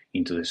into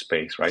the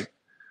space, right?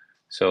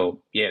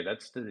 So yeah,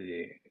 that's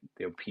the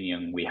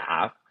opinion we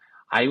have.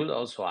 I will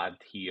also add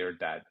here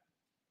that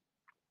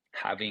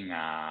having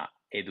a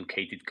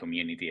educated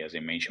community, as I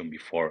mentioned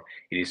before,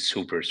 it is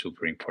super,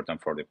 super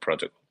important for the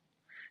protocol.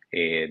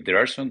 There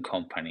are some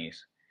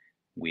companies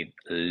with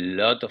a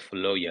lot of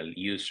loyal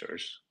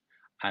users,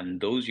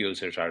 and those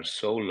users are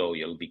so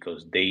loyal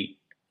because they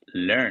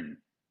learn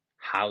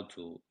how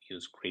to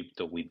use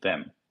crypto with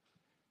them,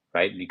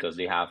 right? Because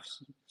they have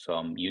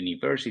some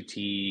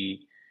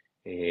university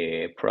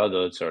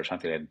products or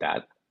something like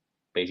that,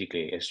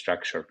 basically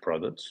structured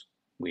products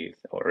with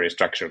or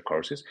structured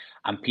courses,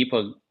 and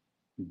people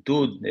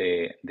do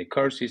the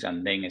courses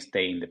and then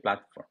stay in the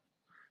platform.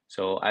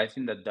 So I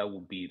think that that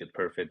would be the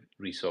perfect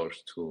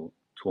resource to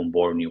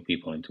onboard new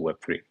people into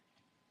Web3.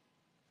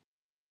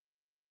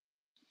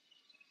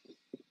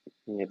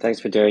 Yeah,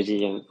 thanks for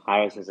Doji and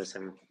Iris. Those are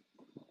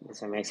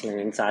some excellent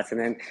insights. And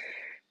then,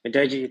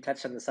 Doji, you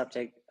touched on the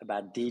subject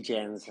about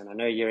degens, and I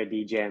know you're a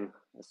degen.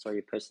 I saw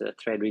you posted a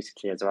thread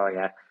recently as well.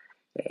 Yeah,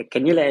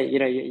 can you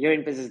you're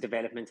in business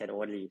development at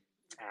Audley.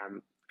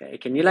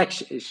 Can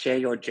you share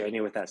your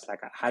journey with us?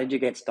 Like, how did you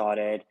get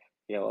started?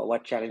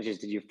 What challenges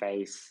did you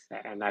face,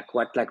 and like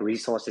what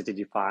resources did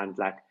you find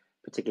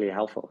particularly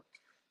helpful?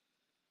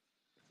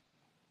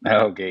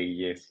 Okay,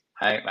 yes.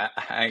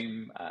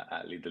 I'm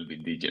a little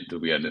bit digit, to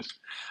be honest.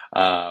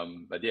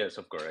 But yes,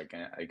 of course,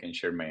 I can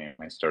share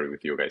my story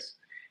with you guys.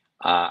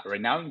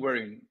 Right now, I'm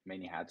wearing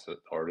many hats at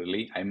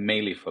Orderly. I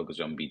mainly focus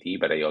on BT,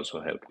 but I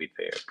also help with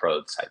the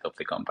product side of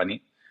the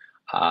company.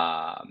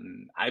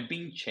 I've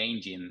been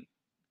changing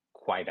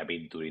quite a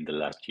bit during the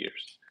last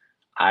years.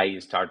 I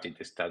started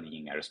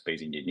studying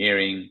aerospace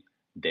engineering,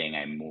 then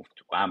I moved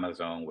to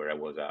Amazon, where I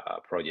was a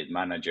project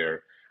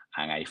manager,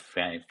 and I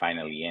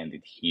finally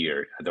ended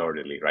here at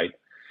Orderly, right?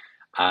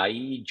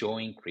 I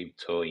joined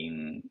crypto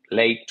in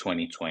late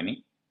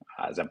 2020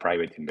 as a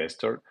private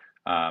investor.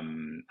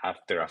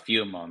 After a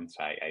few months,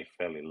 I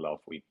fell in love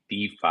with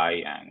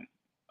DeFi and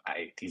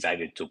I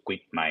decided to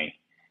quit my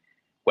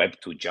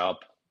Web2 job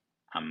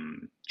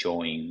and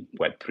join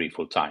Web3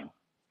 full time.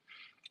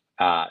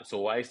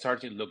 So I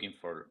started looking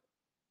for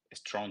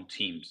strong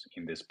teams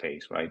in this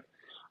space, right?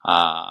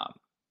 Uh,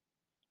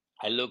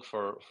 I look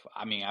for,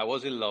 I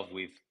was in love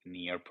with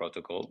Near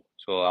Protocol,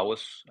 so I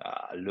was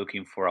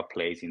looking for a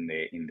place in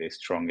the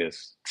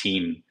strongest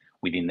team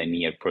within the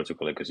Near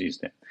Protocol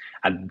ecosystem,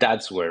 and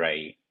that's where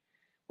I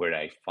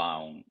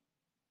found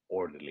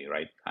Orderly,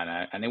 right?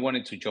 And I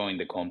wanted to join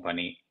the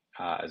company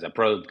as a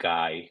product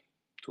guy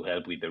to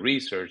help with the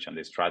research and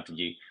the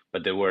strategy,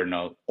 but there were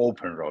no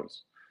open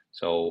roles,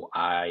 so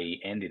I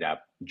ended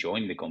up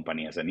joining the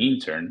company as an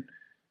intern,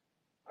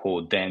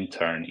 who then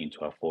turned into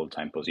a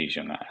full-time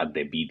position at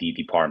the BD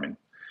department.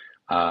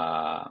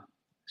 Uh,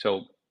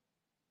 so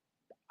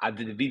at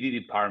the BD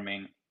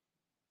department,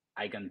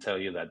 I can tell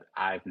you that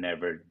I've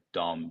never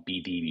done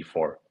BD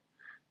before,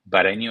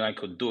 but I knew I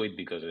could do it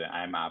because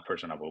I'm a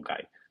personable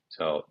guy.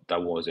 So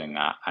that wasn't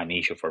an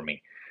issue for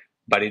me.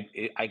 But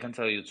I can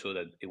tell you too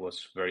that it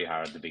was very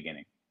hard at the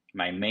beginning.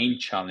 My main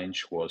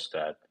challenge was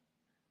that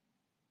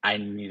I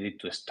needed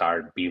to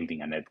start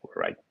building a network,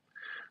 right?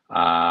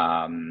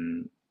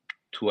 Um,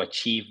 to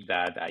achieve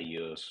that, I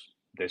used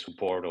the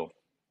support of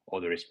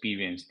other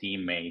experienced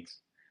teammates.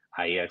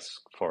 I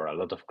asked for a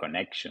lot of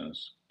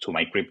connections to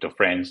my crypto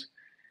friends.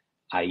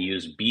 I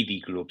use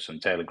BD groups on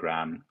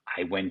Telegram.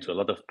 I went to a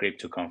lot of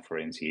crypto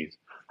conferences,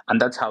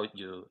 and that's how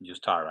you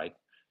start, right?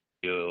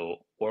 You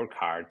work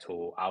hard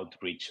to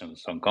outreach on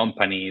some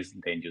companies,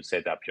 then you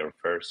set up your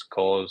first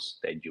calls,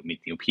 then you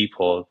meet new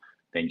people,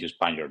 then you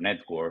expand your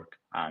network,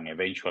 and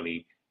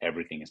eventually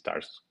everything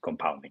starts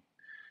compounding.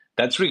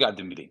 That's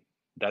regarding BD.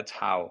 That's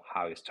how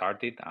it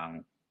started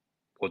and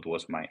what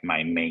was my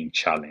main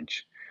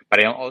challenge. But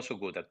I am also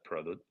good at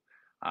product.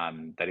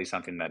 That is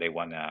something that I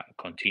want to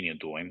continue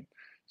doing.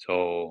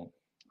 So,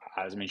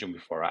 as mentioned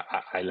before,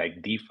 I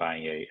like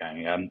DeFi.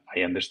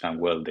 I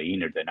understand well the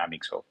inner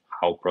dynamics of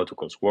how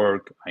protocols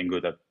work. I'm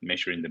good at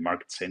measuring the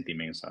market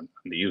sentiments and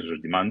the user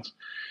demands.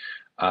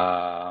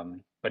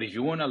 But if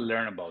you want to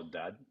learn about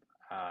that,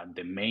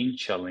 the main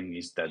challenge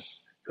is that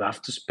you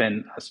have to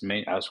spend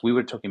as we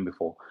were talking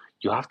before.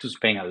 You have to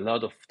spend a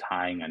lot of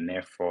time and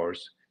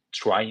efforts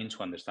trying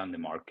to understand the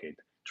market,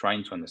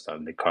 trying to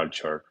understand the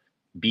culture,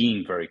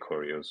 being very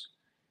curious,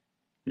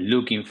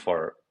 looking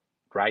for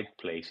right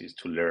places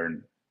to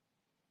learn,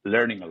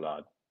 learning a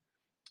lot.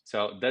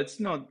 So that's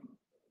not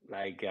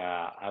like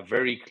a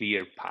very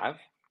clear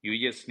path.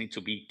 You just need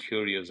to be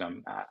curious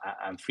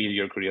and feel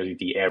your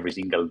curiosity every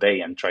single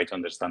day and try to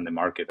understand the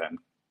market and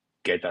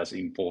get as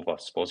involved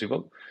as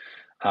possible.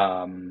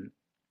 Um,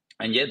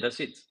 and yeah, that's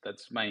it.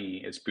 That's my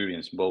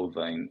experience both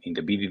in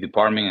the BD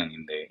department and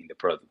in the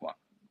product one.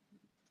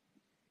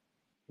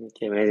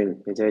 Okay,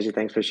 amazing. Mitoji,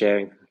 thanks for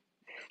sharing.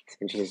 It's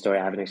an interesting story.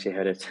 I haven't actually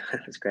heard it.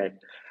 That's great.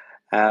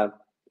 Yeah,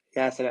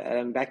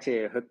 so back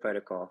to Hook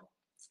Protocol.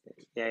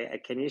 Yeah,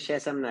 can you share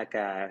some like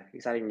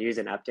exciting news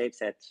and updates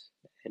that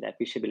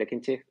we should be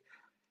looking to?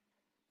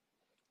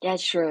 Yeah,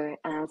 sure.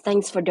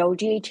 Thanks for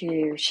Doji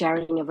to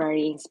sharing a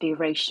very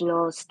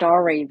inspirational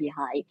story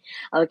behind.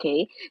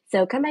 Okay,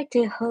 so come back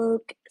to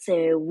Hook.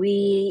 So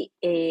we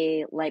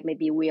like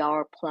maybe we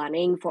are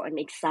planning for an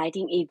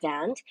exciting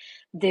event.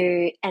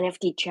 The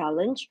NFT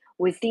challenge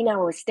within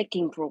our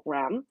staking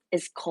program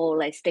is called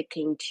like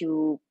Staking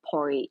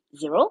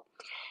 2.0.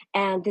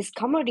 And this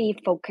community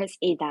focused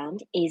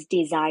event is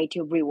designed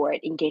to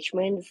reward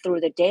engagement through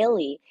the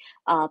daily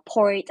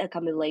point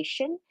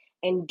accumulation.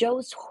 And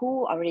those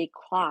who already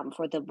climb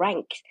for the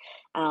rank,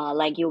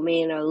 like you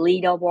mean a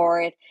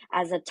leaderboard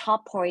as a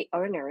top point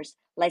earners,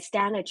 like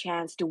stand a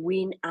chance to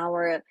win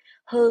our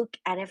Hook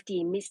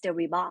NFT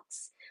mystery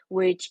box,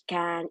 which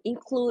can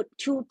include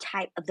two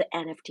types of the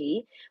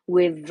NFT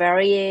with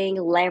varying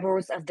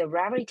levels of the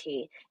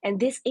rarity. And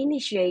this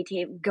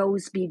initiative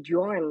goes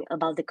beyond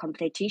about the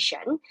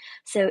competition,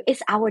 so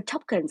it's our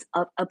tokens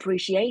of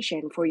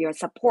appreciation for your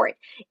support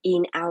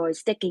in our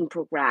staking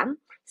program.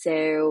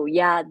 So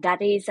yeah,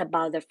 that is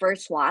about the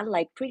first one,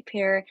 like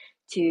prepare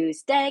to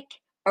stake,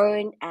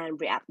 earn, and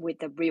react with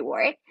the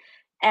reward.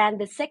 And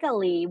the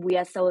secondly, we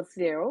are so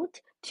thrilled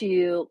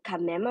to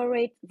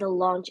commemorate the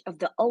launch of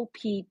the OP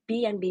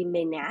BNB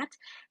mainnet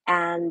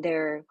and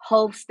their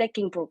whole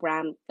staking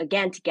program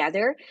again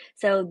together.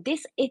 So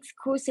this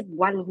exclusive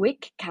 1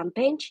 week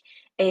campaign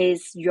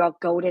is your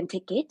golden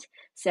ticket.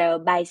 So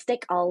by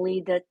stake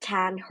only the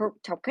 10 Herb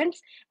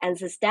tokens and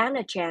stand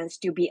a chance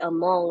to be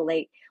among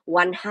like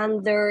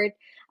 100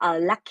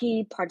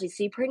 lucky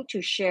participants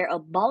to share a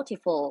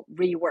bountiful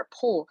reward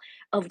pool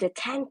of the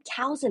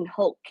 10,000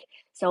 Hulk.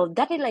 So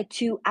that is like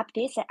two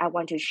updates that I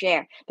want to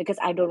share because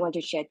I don't want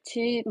to share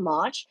too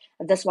much.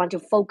 I just want to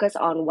focus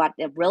on what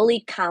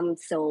really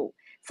comes so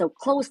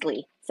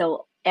closely.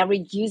 So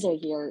every user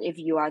here, if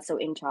you are so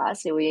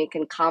interested, you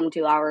can come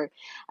to our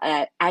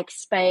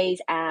X space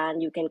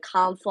and you can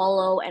come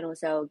follow and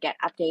also get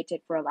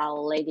updated from our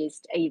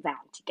latest event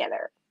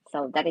together.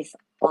 So that is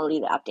only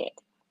the update.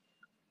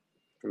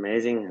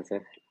 Amazing.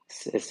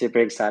 It's a super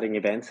exciting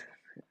event.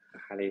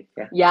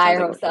 Yeah, I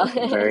hope so.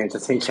 Very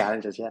interesting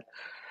challenges. Yeah,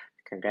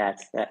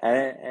 congrats.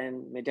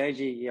 And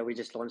Midoji, we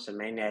just launched a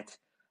mainnet.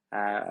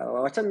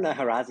 What's on the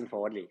horizon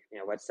for Audley?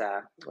 What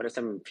are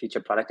some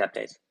future product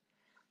updates?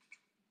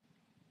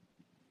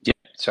 Yeah,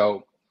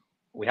 so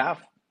we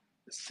have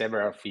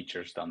several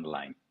features down the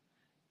line.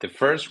 The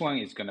first one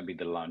is going to be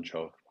the launch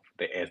of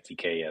the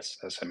SDK,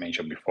 as I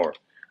mentioned before.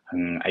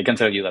 And I can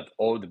tell you that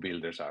all the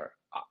builders are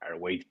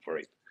waiting for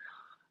it.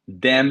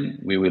 Then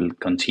we will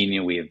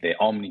continue with the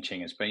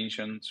omni-chain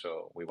expansion.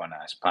 So we want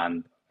to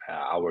expand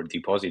our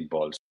deposit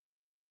vaults.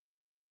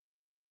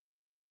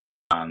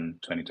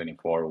 And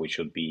 2024, we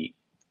should be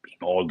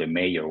in all the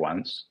major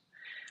ones.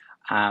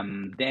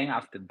 Then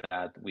after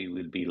that, we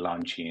will be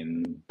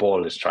launching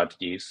vault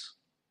strategies.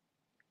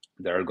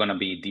 There are going to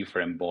be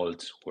different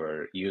vaults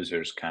where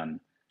users can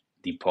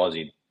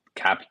deposit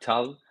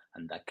capital,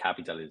 and that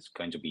capital is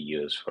going to be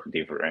used for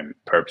different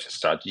purpose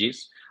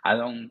strategies. I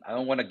don't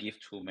want to give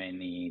too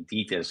many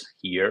details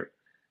here.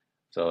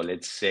 So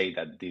let's say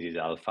that this is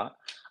alpha.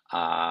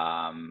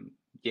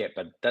 Yeah,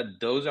 but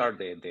those are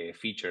the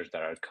features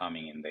that are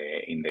coming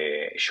in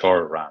the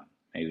short run,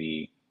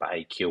 maybe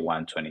by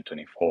Q1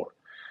 2024.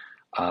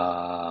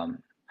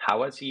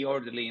 How I see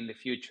orderly in the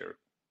future?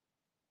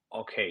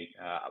 Okay,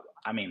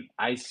 I mean,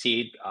 I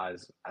see it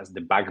as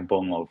the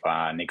backbone of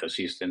an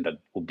ecosystem that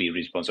will be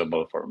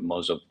responsible for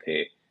most of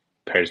the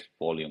pairs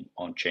volume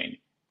on chain.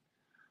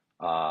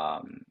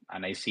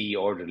 And I see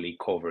orderly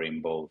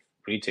covering both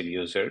retail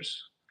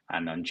users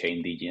and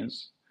on-chain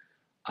DGens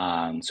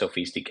and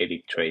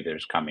sophisticated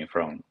traders coming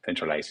from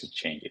centralized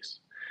exchanges.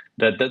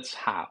 That's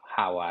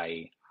how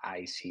I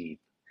see it.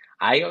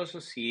 I also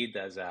see it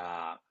as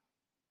a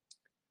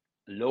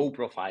low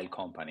profile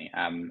company.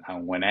 And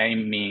what I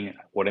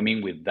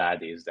mean with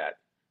that is that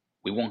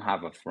we won't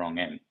have a front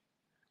end.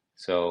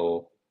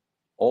 So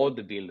all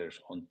the builders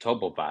on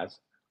top of us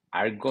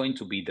are going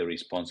to be the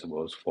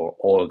responsibles for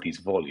all this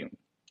volume.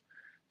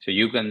 So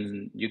you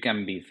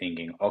can be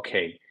thinking,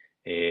 okay,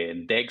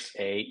 DEX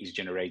A is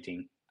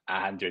generating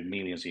 100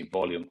 millions in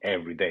volume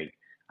every day,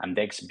 and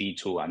DEX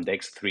B2 and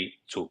DEX 3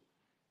 too.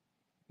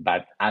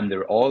 But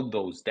under all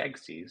those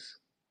DEXs,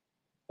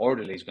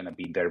 Orderly is going to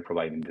be there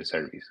providing the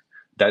service.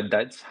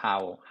 That's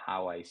how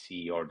I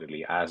see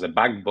Orderly as a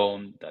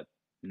backbone that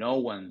no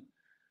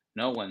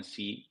one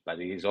see, but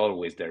it is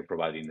always there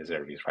providing the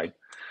service, right?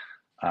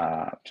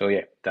 So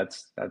yeah,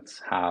 that's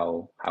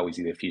how we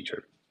see the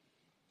future.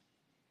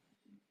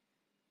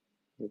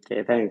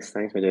 Okay, thanks,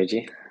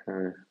 Madoji.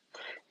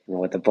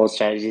 With the bold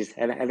strategies,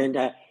 and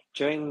then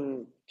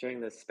during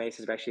the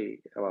spaces, we actually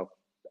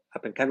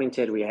up and coming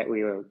to it,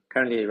 we were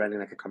currently running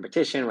like a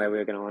competition where we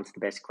were going to answer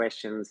the best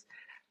questions,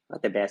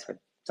 not the best, but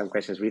some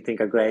questions we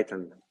think are great,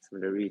 and some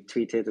of them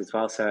retweeted as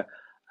well. So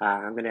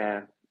I'm going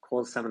to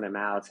call some of them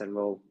out, and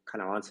we'll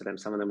kind of answer them.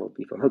 Some of them will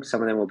be for Hook,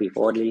 some of them will be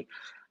for Orderly.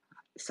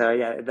 So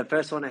yeah, the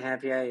first one I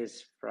have here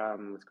is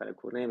from, it's got a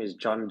cool name, is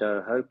John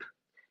Doe Hope,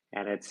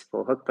 and it's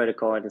for Hook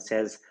Protocol, and it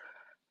says,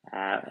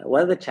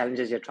 what are the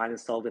challenges you're trying to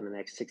solve in the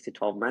next 6 to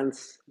 12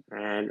 months?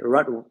 And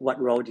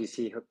what role do you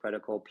see Hook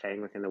Protocol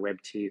playing within the Web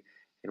 2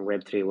 and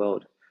Web 3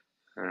 world?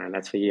 And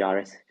that's for you,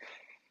 Aris.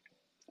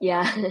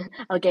 Yeah,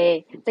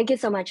 okay. Thank you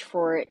so much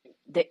for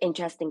the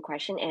interesting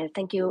question. And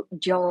thank you,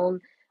 John.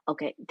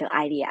 Okay, the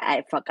idea,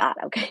 I forgot.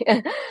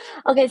 Okay.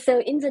 Okay, so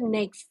in the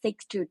next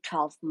 6 to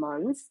 12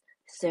 months,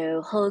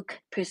 so Hook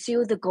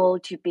pursue the goal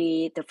to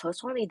be the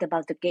first one is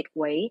about the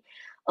gateway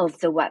of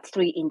the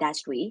Web3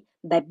 industry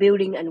by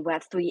building a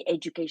Web3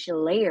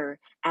 education layer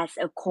as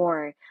a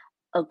core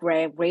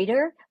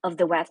aggregator of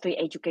the Web3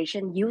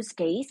 education use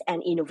case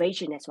and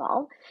innovation as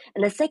well.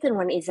 And the second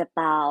one is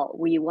about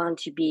we want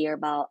to be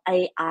about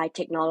AI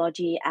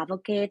technology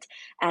advocate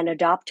and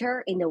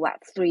adopter in the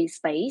Web3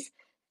 space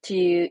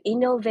to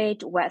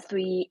innovate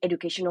Web3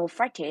 educational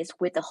practice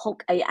with the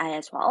Hook AI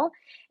as well.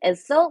 And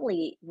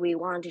thirdly, we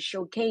want to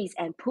showcase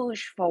and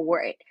push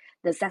forward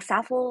the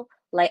successful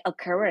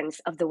occurrence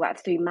of the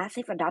Web3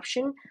 massive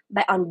adoption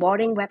by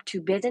onboarding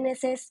Web2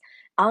 businesses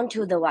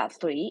onto the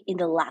Web3 in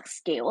the large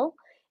scale.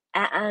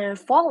 And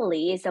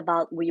finally, it's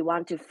about we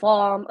want to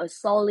form a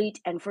solid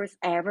and first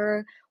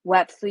ever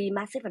Web3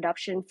 massive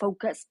adoption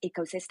focused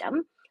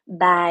ecosystem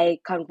by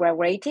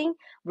congregating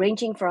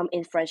ranging from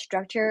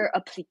infrastructure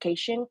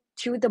application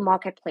to the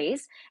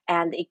marketplace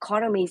and the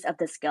economies of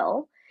the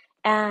scale.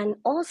 And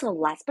also,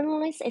 last but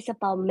not least, it's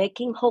about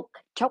making Hook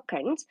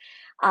tokens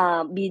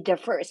be the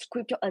first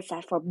crypto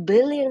asset for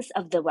billions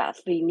of the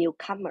Web3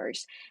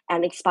 newcomers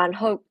and expand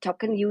Hook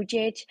token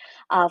usage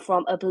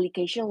from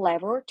application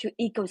level to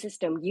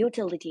ecosystem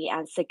utility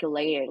and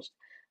circulation.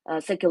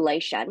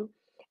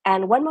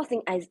 And one more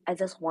thing I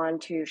just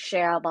want to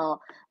share about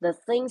the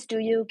things to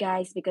you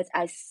guys, because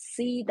I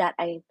see that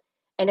I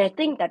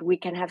think that we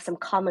can have some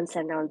common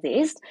sense on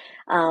this.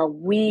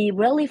 We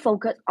really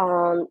focus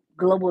on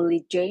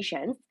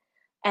globalization,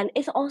 and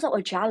it's also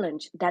a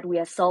challenge that we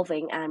are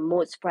solving and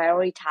most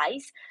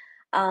prioritize.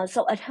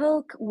 So at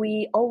Hook,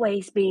 we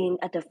always been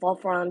at the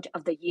forefront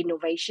of the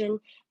innovation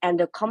and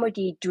the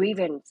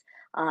community-driven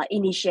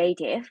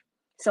initiative.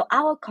 So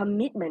our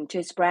commitment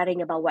to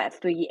spreading about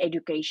Web3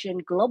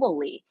 education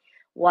globally,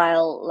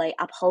 while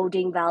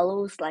upholding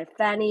values like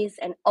fairness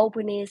and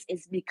openness,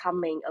 is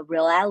becoming a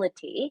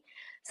reality.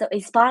 So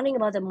expanding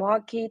about the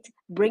market,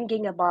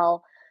 bringing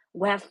about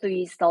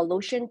Web3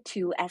 solution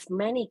to as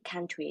many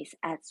countries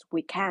as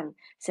we can.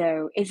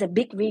 So it's a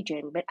big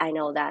region, but I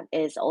know that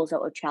is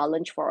also a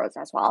challenge for us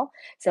as well.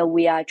 So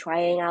we are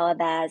trying our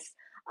best,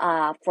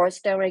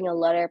 fostering a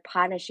lot of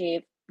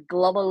partnership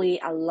globally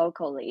and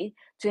locally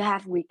to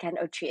have we can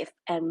achieve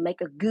and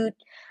make a good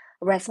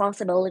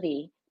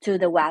responsibility to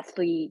the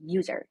Web3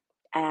 user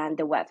and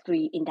the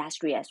Web3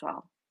 industry as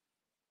well.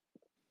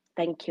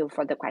 Thank you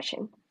for the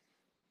question.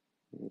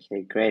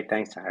 Okay, great.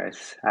 Thanks,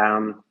 Iris.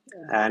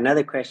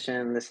 Another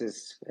question, this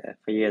is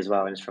for you as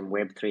well, and it's from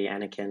Web3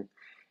 Anakin.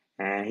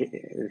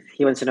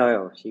 He wants to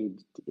know, do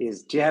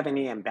you have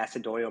any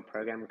ambassadorial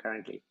program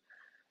currently?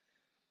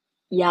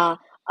 Yeah,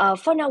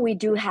 for now we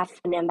do have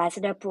an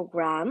ambassador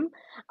program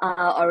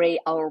already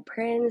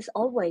always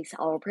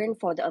open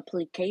for the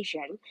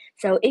application.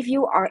 So if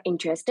you are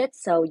interested,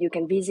 so you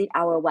can visit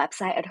our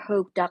website at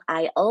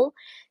hook.io.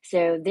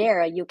 So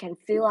there you can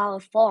fill out a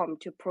form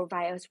to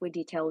provide us with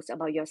details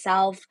about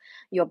yourself,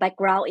 your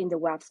background in the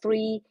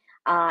Web3,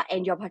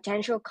 and your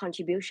potential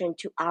contribution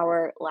to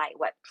our like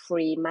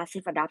Web3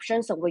 massive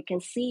adoption, so we can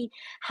see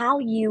how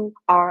you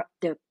are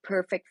the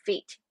perfect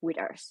fit with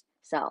us.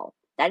 So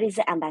that is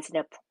the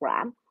ambassador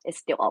program. It's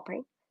still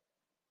open.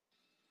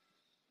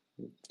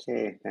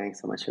 Okay,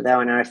 thanks so much for that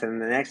one, Iris.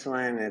 And the next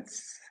one,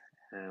 it's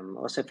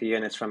also for you,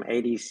 and it's from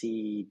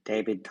ADC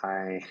David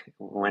Tai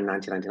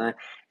 1999,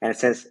 and it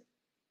says,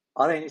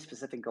 are there any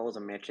specific goals or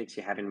metrics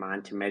you have in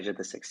mind to measure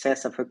the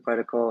success of Hook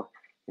Protocol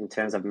in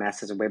terms of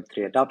masses of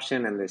Web3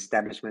 adoption and the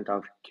establishment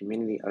of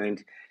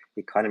community-owned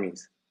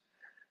economies?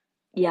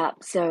 Yeah,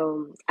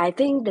 so I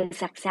think the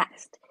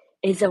success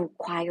is a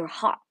quite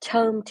hard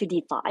term to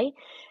define,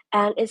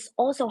 and it's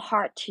also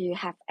hard to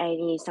have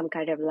some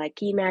kind of like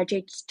key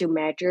metrics to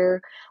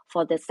measure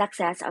for the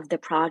success of the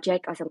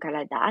project or some kind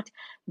like that.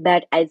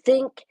 But I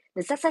think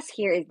the success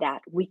here is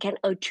that we can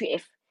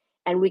achieve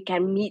and we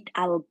can meet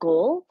our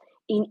goal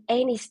in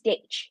any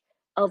stage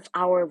of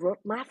our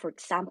roadmap, for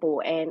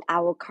example, and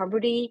our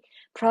company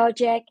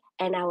project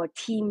and our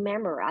team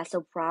member are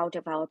so proud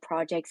of our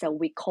project, so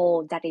we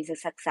call that is a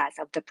success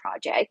of the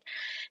project.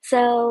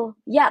 So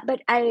yeah,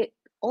 but I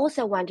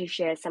also want to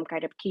share some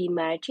kind of key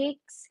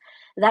metrics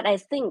that I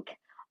think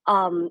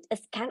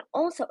it's kind of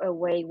also a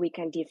way we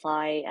can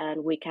define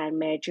and we can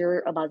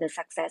measure about the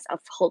success of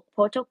Hope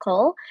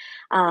Protocol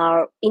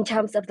in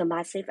terms of the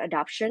massive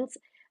adoptions.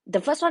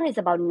 The first one is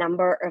about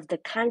number of the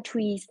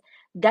countries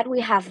that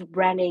we have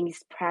branding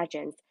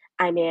presence.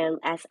 I mean,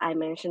 as I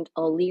mentioned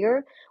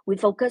earlier, we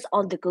focus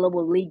on the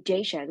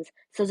globalizations.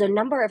 So the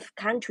number of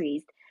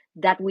countries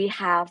that we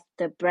have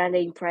the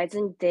branding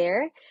present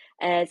there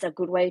is a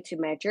good way to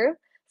measure.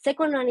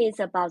 Second one is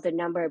about the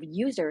number of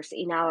users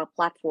in our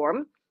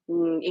platform,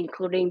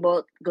 including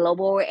both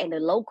global and the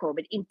local.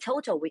 But in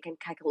total, we can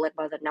calculate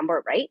by the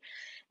number, right?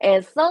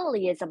 And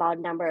thirdly, it's about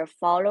number of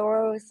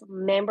followers,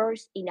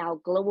 members in our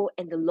global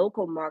and the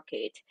local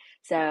market.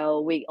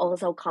 So we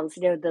also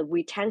consider the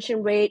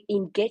retention rate,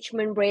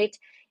 engagement rate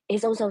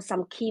is also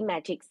some key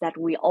metrics that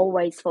we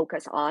always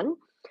focus on.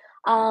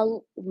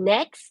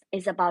 Next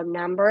is about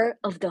number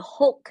of the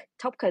Hook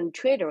token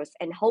traders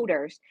and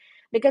holders,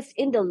 because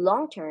in the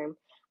long term,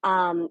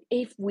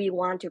 if we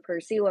want to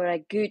pursue a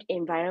good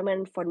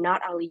environment for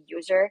not only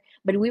user,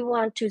 but we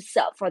want to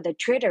serve for the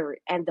trader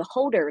and the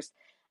holders,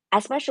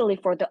 especially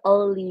for the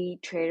early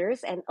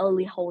traders and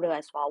early holder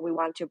as well. We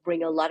want to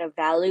bring a lot of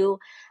value,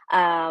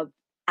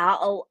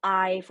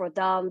 ROI for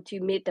them to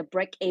meet the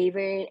break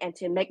even and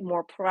to make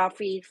more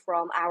profit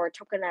from our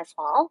token as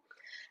well.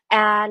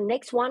 And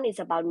next one is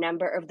about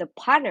number of the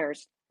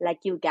partners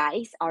like you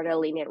guys are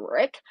the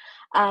network.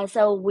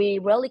 So we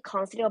really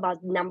consider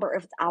about number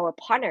of our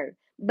partner,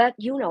 but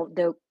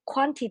the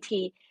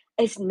quantity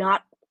is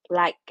not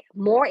like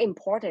more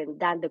important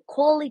than the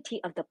quality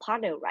of the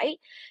partner, right?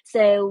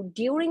 So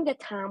during the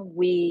time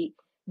we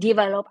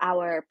develop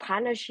our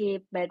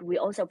partnership, but we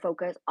also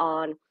focus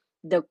on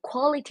the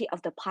quality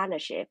of the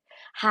partnership,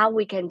 how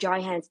we can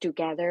join hands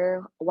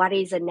together, what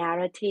is a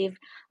narrative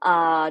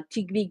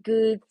to be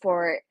good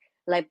for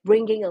like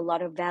bringing a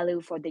lot of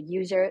value for the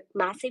user,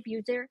 massive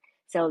user.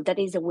 So that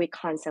is a weak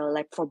concept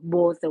like for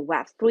both the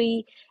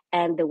Web3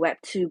 and the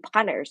Web2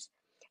 partners.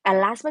 And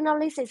last but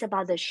not least is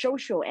about the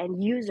social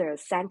and user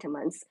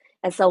sentiments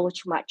and so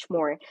much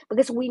more,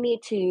 because we need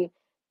to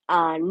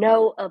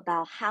know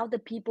about how the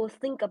people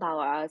think about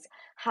us,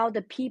 how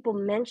the people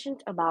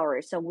mentioned about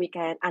us, so we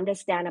can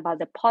understand about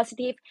the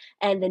positive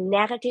and the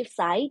negative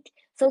side,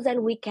 so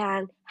then we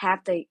can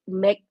have to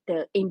make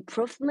the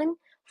improvement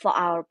for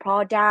our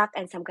product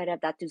and some kind of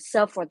that to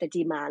serve for the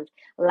demand.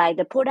 Like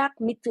the product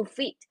need to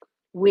fit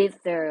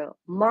with the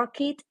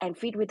market and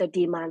fit with the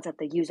demands of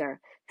the user.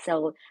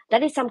 So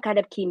that is some kind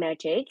of key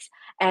metrics,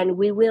 and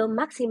we will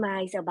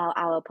maximize about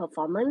our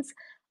performance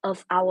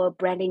of our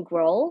branding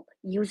growth,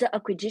 user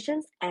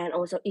acquisitions, and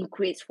also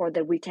increase for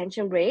the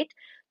retention rate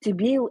to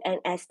build and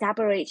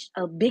establish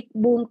a big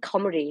boom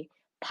community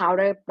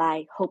powered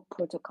by Hope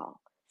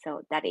Protocol.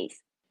 So that is.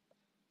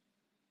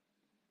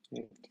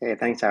 Okay,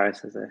 thanks,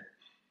 Iris. Those are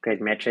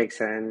great metrics.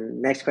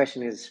 And next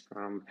question is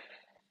from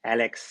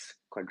Alex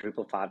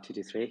quadruple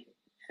 5223.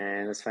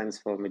 And this one's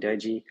for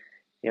Midoji.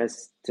 He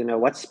wants to know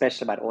what's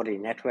special about Orderly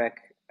Network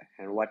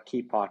and what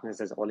key partners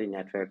does Orderly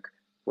Network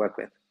work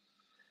with?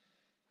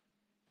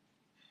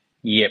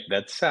 Yep,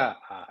 that's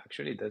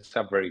actually that's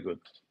a very good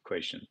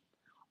question.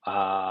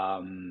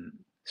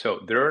 So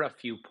there are a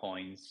few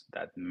points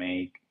that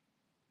make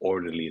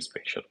Orderly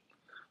special.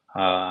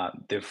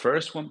 The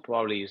first one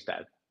probably is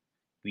that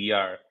we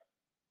are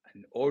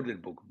an order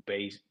book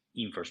based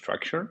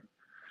infrastructure,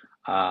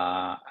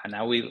 and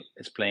I will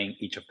explain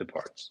each of the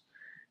parts.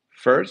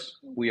 First,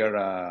 we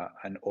are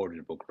an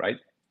order book, right?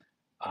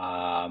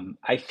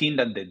 I think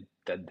that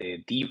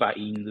the DeFi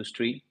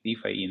industry,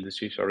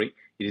 sorry,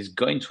 it is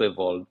going to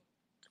evolve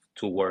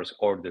towards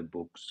order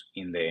books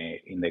in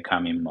the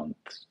coming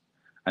months,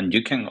 and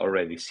you can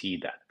already see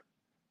that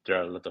there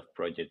are a lot of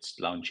projects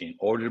launching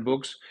order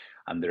books,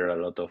 and there are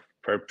a lot of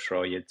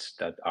projects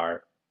that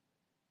are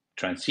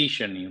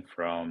transitioning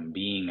from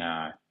being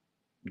a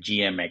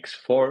GMX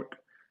fork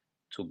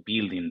to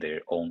building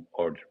their own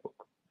order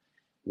book.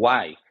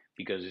 Why?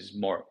 Because it's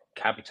more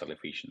capital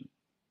efficient,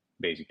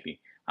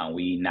 basically, and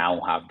we now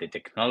have the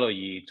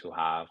technology to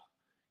have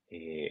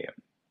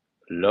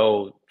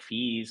low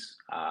fees,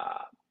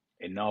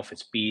 enough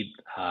speed,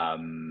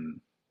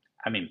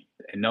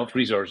 enough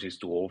resources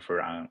to offer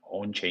an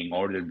on-chain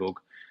order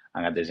book,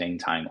 and at the same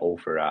time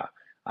offer a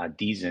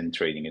decent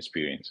trading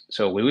experience.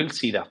 So we will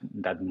see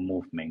that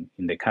movement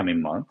in the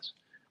coming months,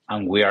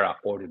 and we are an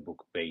order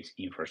book based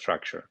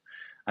infrastructure.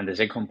 And the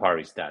second part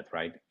is that,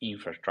 right,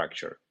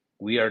 infrastructure.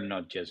 We are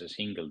not just a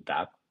single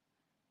dApp.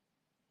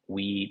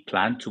 We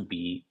plan to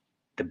be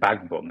the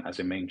backbone, as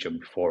I mentioned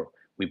before.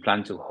 We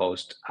plan to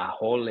host a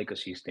whole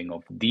ecosystem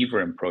of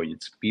different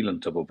projects built on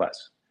top of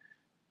us.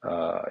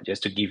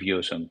 Just to give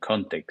you some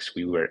context,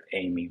 we were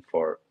aiming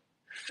for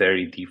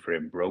 30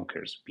 different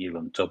brokers built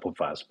on top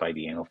of us by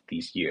the end of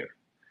this year.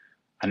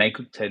 And I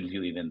could tell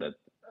you even that,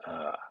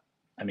 I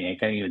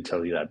can even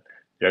tell you that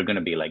there are going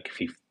to be like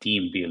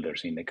 15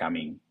 builders in the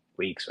coming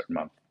weeks or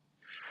months.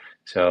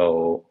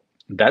 So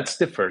that's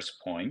the first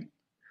point.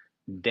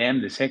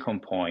 Then the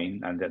second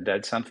point, and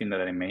that's something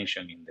that I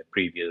mentioned in the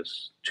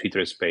previous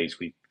Twitter space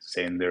with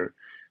Sender,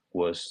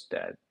 was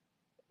that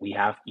we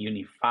have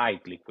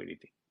unified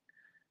liquidity.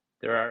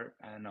 There are,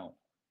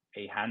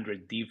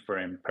 100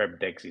 different perp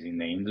dexes in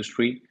the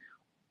industry.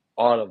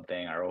 All of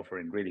them are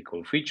offering really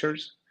cool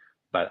features,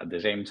 but at the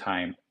same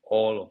time,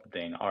 all of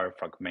them are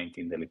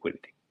fragmenting the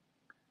liquidity.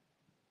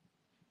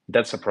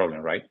 That's a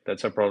problem, right?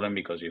 That's a problem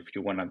because if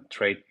you want to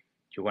trade,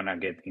 you want to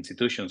get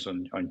institutions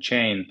on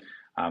chain,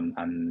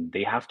 and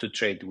they have to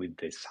trade with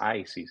the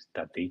sizes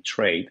that they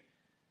trade,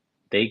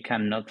 they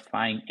cannot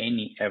find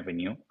any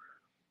avenue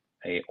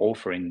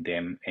offering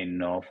them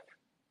enough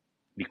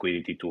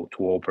liquidity to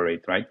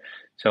operate, right?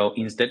 So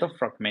instead of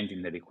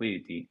fragmenting the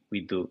liquidity,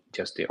 we do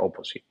just the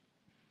opposite.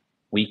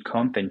 We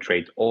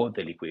concentrate all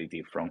the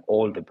liquidity from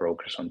all the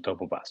brokers on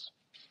top of us.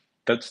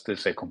 That's the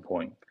second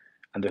point.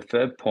 And the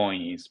third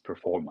point is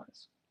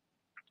performance.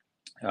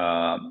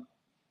 I'm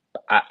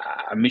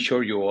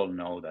sure you all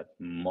know that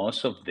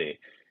most of the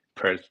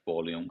purse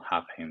volume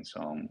happens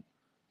on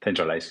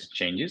centralized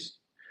exchanges.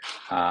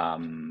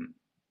 That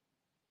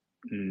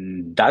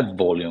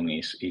volume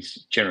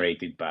is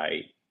generated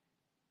by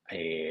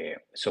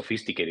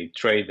sophisticated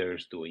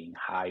traders doing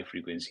high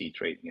frequency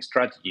trading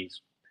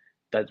strategies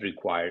that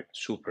require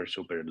super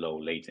low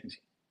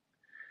latency.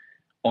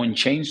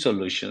 On-chain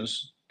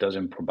solutions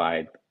don't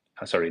provide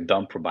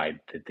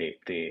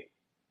the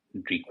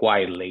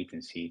required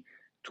latency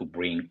to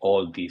bring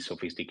all these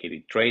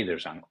sophisticated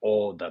traders and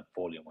all that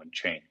volume on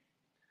chain.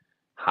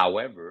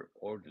 However,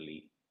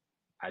 Orderly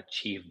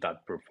achieve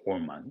that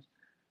performance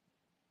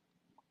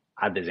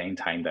at the same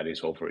time that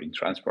is offering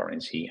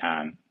transparency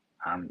and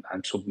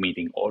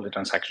submitting all the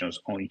transactions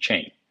on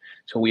chain.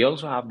 So we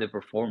also have the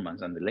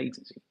performance and the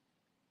latency.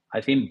 I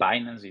think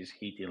Binance is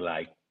hitting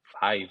like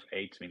 5-8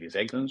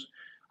 milliseconds,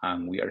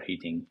 and we are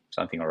hitting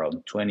something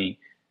around 20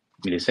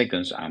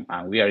 milliseconds,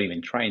 and we are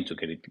even trying to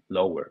get it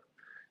lower.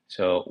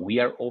 So we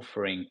are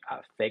offering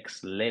a FX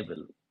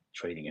level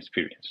trading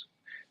experience.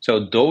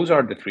 So those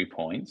are the 3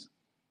 points.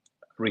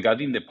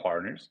 Regarding the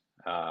partners,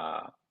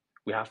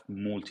 we have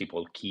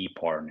multiple key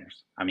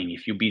partners.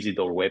 If you visit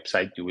our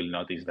website, you will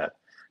notice that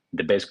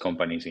the best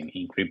companies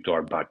in crypto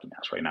are backing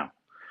us right now.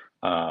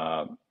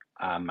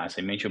 As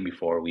I mentioned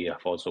before, we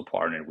have also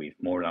partnered with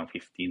more than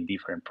 15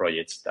 different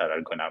projects that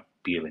are going to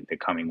build in the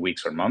coming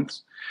weeks or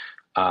months.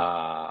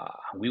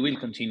 We will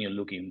continue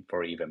looking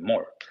for even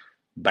more.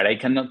 But I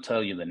cannot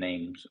tell you the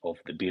names of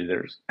the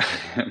builders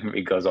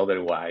because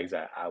otherwise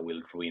I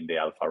will ruin the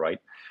alpha, right?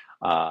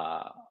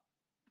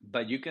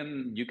 But you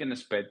can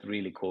expect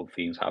really cool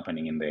things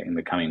happening in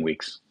the coming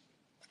weeks.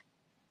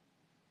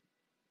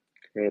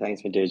 Great,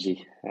 thanks,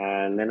 Midoji.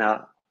 And then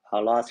our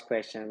last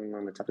question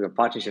on the topic of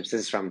partnerships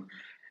is from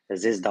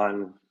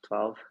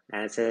Zizdon12,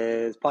 and it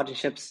says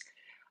partnerships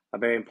are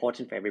very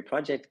important for every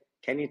project.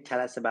 Can you tell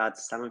us about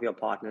some of your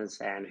partners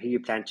and who you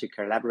plan to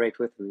collaborate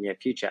with in the near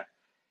future?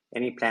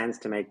 Any plans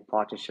to make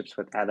partnerships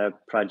with other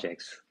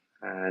projects?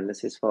 And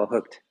this is for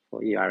Hooked.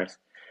 for you, Iris?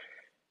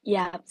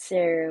 Yeah,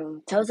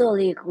 so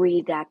totally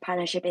agree that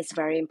partnership is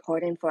very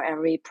important for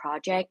every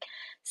project.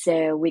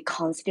 So we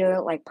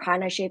consider like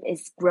partnership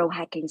is growth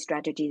hacking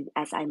strategy,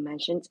 as I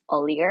mentioned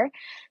earlier.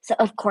 So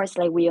of course,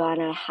 like we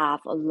wanna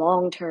have a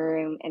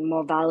long-term and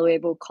more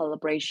valuable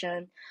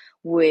collaboration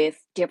with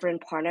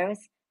different partners,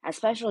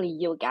 especially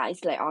you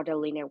guys like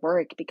Orderly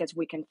Network, because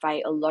we can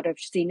find a lot of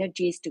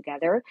synergies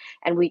together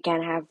and we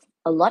can have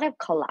a lot of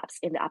collabs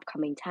in the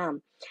upcoming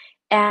time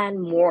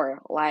and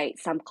more like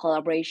some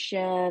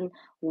collaboration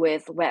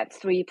with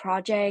Web3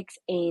 projects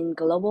in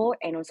global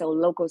and also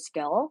local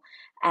scale.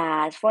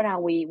 As for now,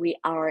 we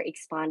are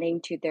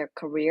expanding to their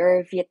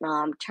Korea,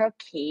 Vietnam,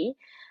 Turkey,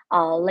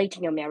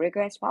 Latin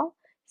America as well.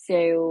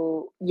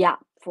 So yeah,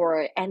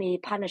 for any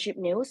partnership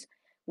news,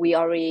 we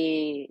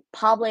already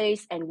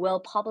publish and will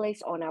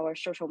publish on our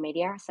social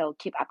media. So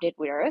keep update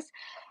with us.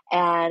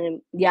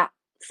 And yeah,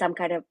 some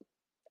kind of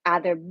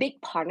other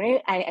big partner,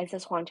 I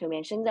just want to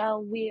mention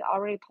that we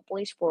already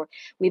published for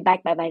we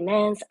backed by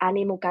Binance,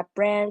 Animoca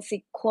brand,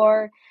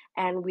 Secure,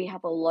 and we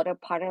have a lot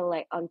of partner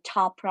like on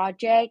top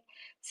project.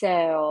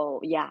 So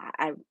yeah,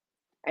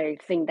 I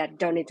think that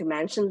don't need to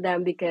mention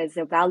them because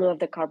the value of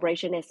the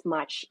corporation is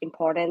much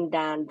important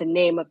than the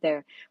name of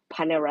their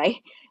partner, right?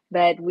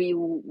 But we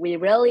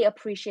really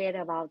appreciate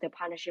about the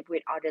partnership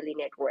with Orderly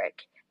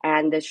Network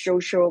and the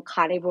social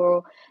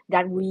carnival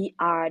that we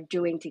are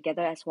doing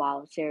together as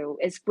well. So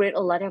it's create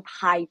a lot of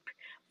hype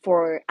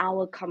for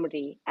our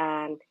community,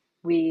 and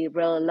we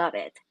really love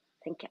it.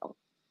 Thank you.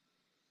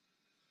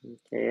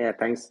 Yeah,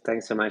 thanks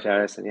so much,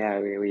 Iris. And yeah,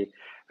 we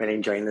really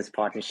enjoying this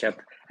partnership.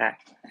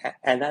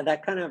 And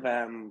that kind of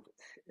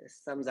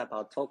sums up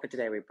our talk for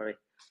today. We're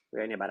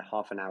only about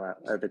half an hour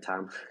over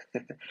time.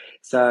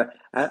 So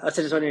I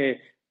also just want to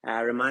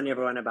remind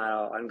everyone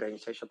about our ongoing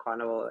social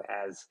carnival.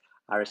 As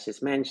Iris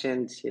just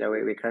mentioned,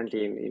 we're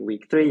currently in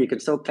week 3. You can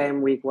still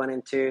claim week 1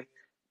 and 2.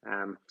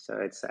 So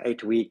it's an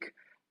 8-week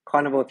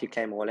carnival. If you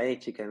claim all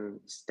 8, you can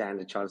stand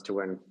a chance to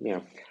win,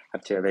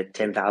 up to about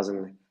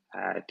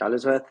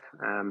 $10,000 worth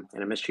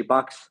in a mystery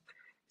box.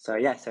 So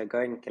yeah, so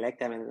go and collect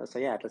them. And also,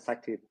 yeah, I'd just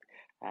like to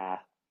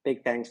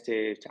big thanks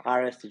to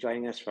Iris for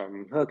joining us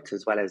from Hooked,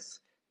 as well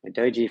as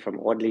Doji from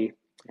Audley,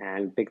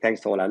 and big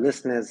thanks to all our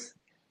listeners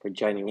for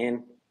joining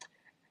in.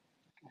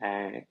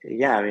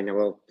 Yeah, I mean,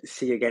 we'll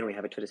see you again. We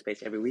have a Twitter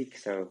space every week,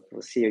 so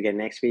we'll see you again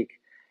next week.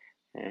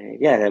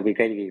 Yeah, that'd be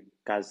great if you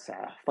guys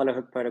follow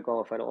Hook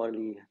Protocol, follow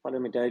Audley, follow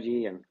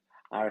Doji and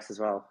Iris as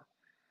well.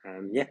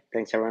 Yeah,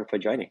 thanks everyone for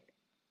joining.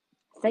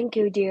 Thank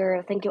you,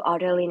 dear. Thank you,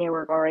 Orderly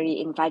Network,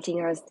 already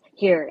inviting us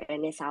here,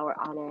 and it's our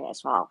honor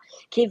as well.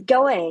 Keep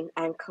going,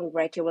 and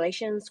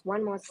congratulations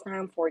one more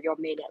time for your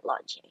minute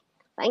launching.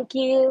 Thank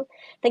you.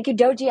 Thank you,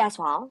 Doji, as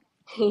well.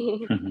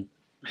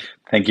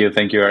 Thank you,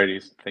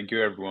 Iris. Thank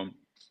you, everyone.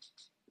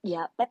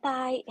 Yeah,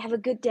 bye-bye. Have a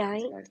good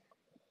day.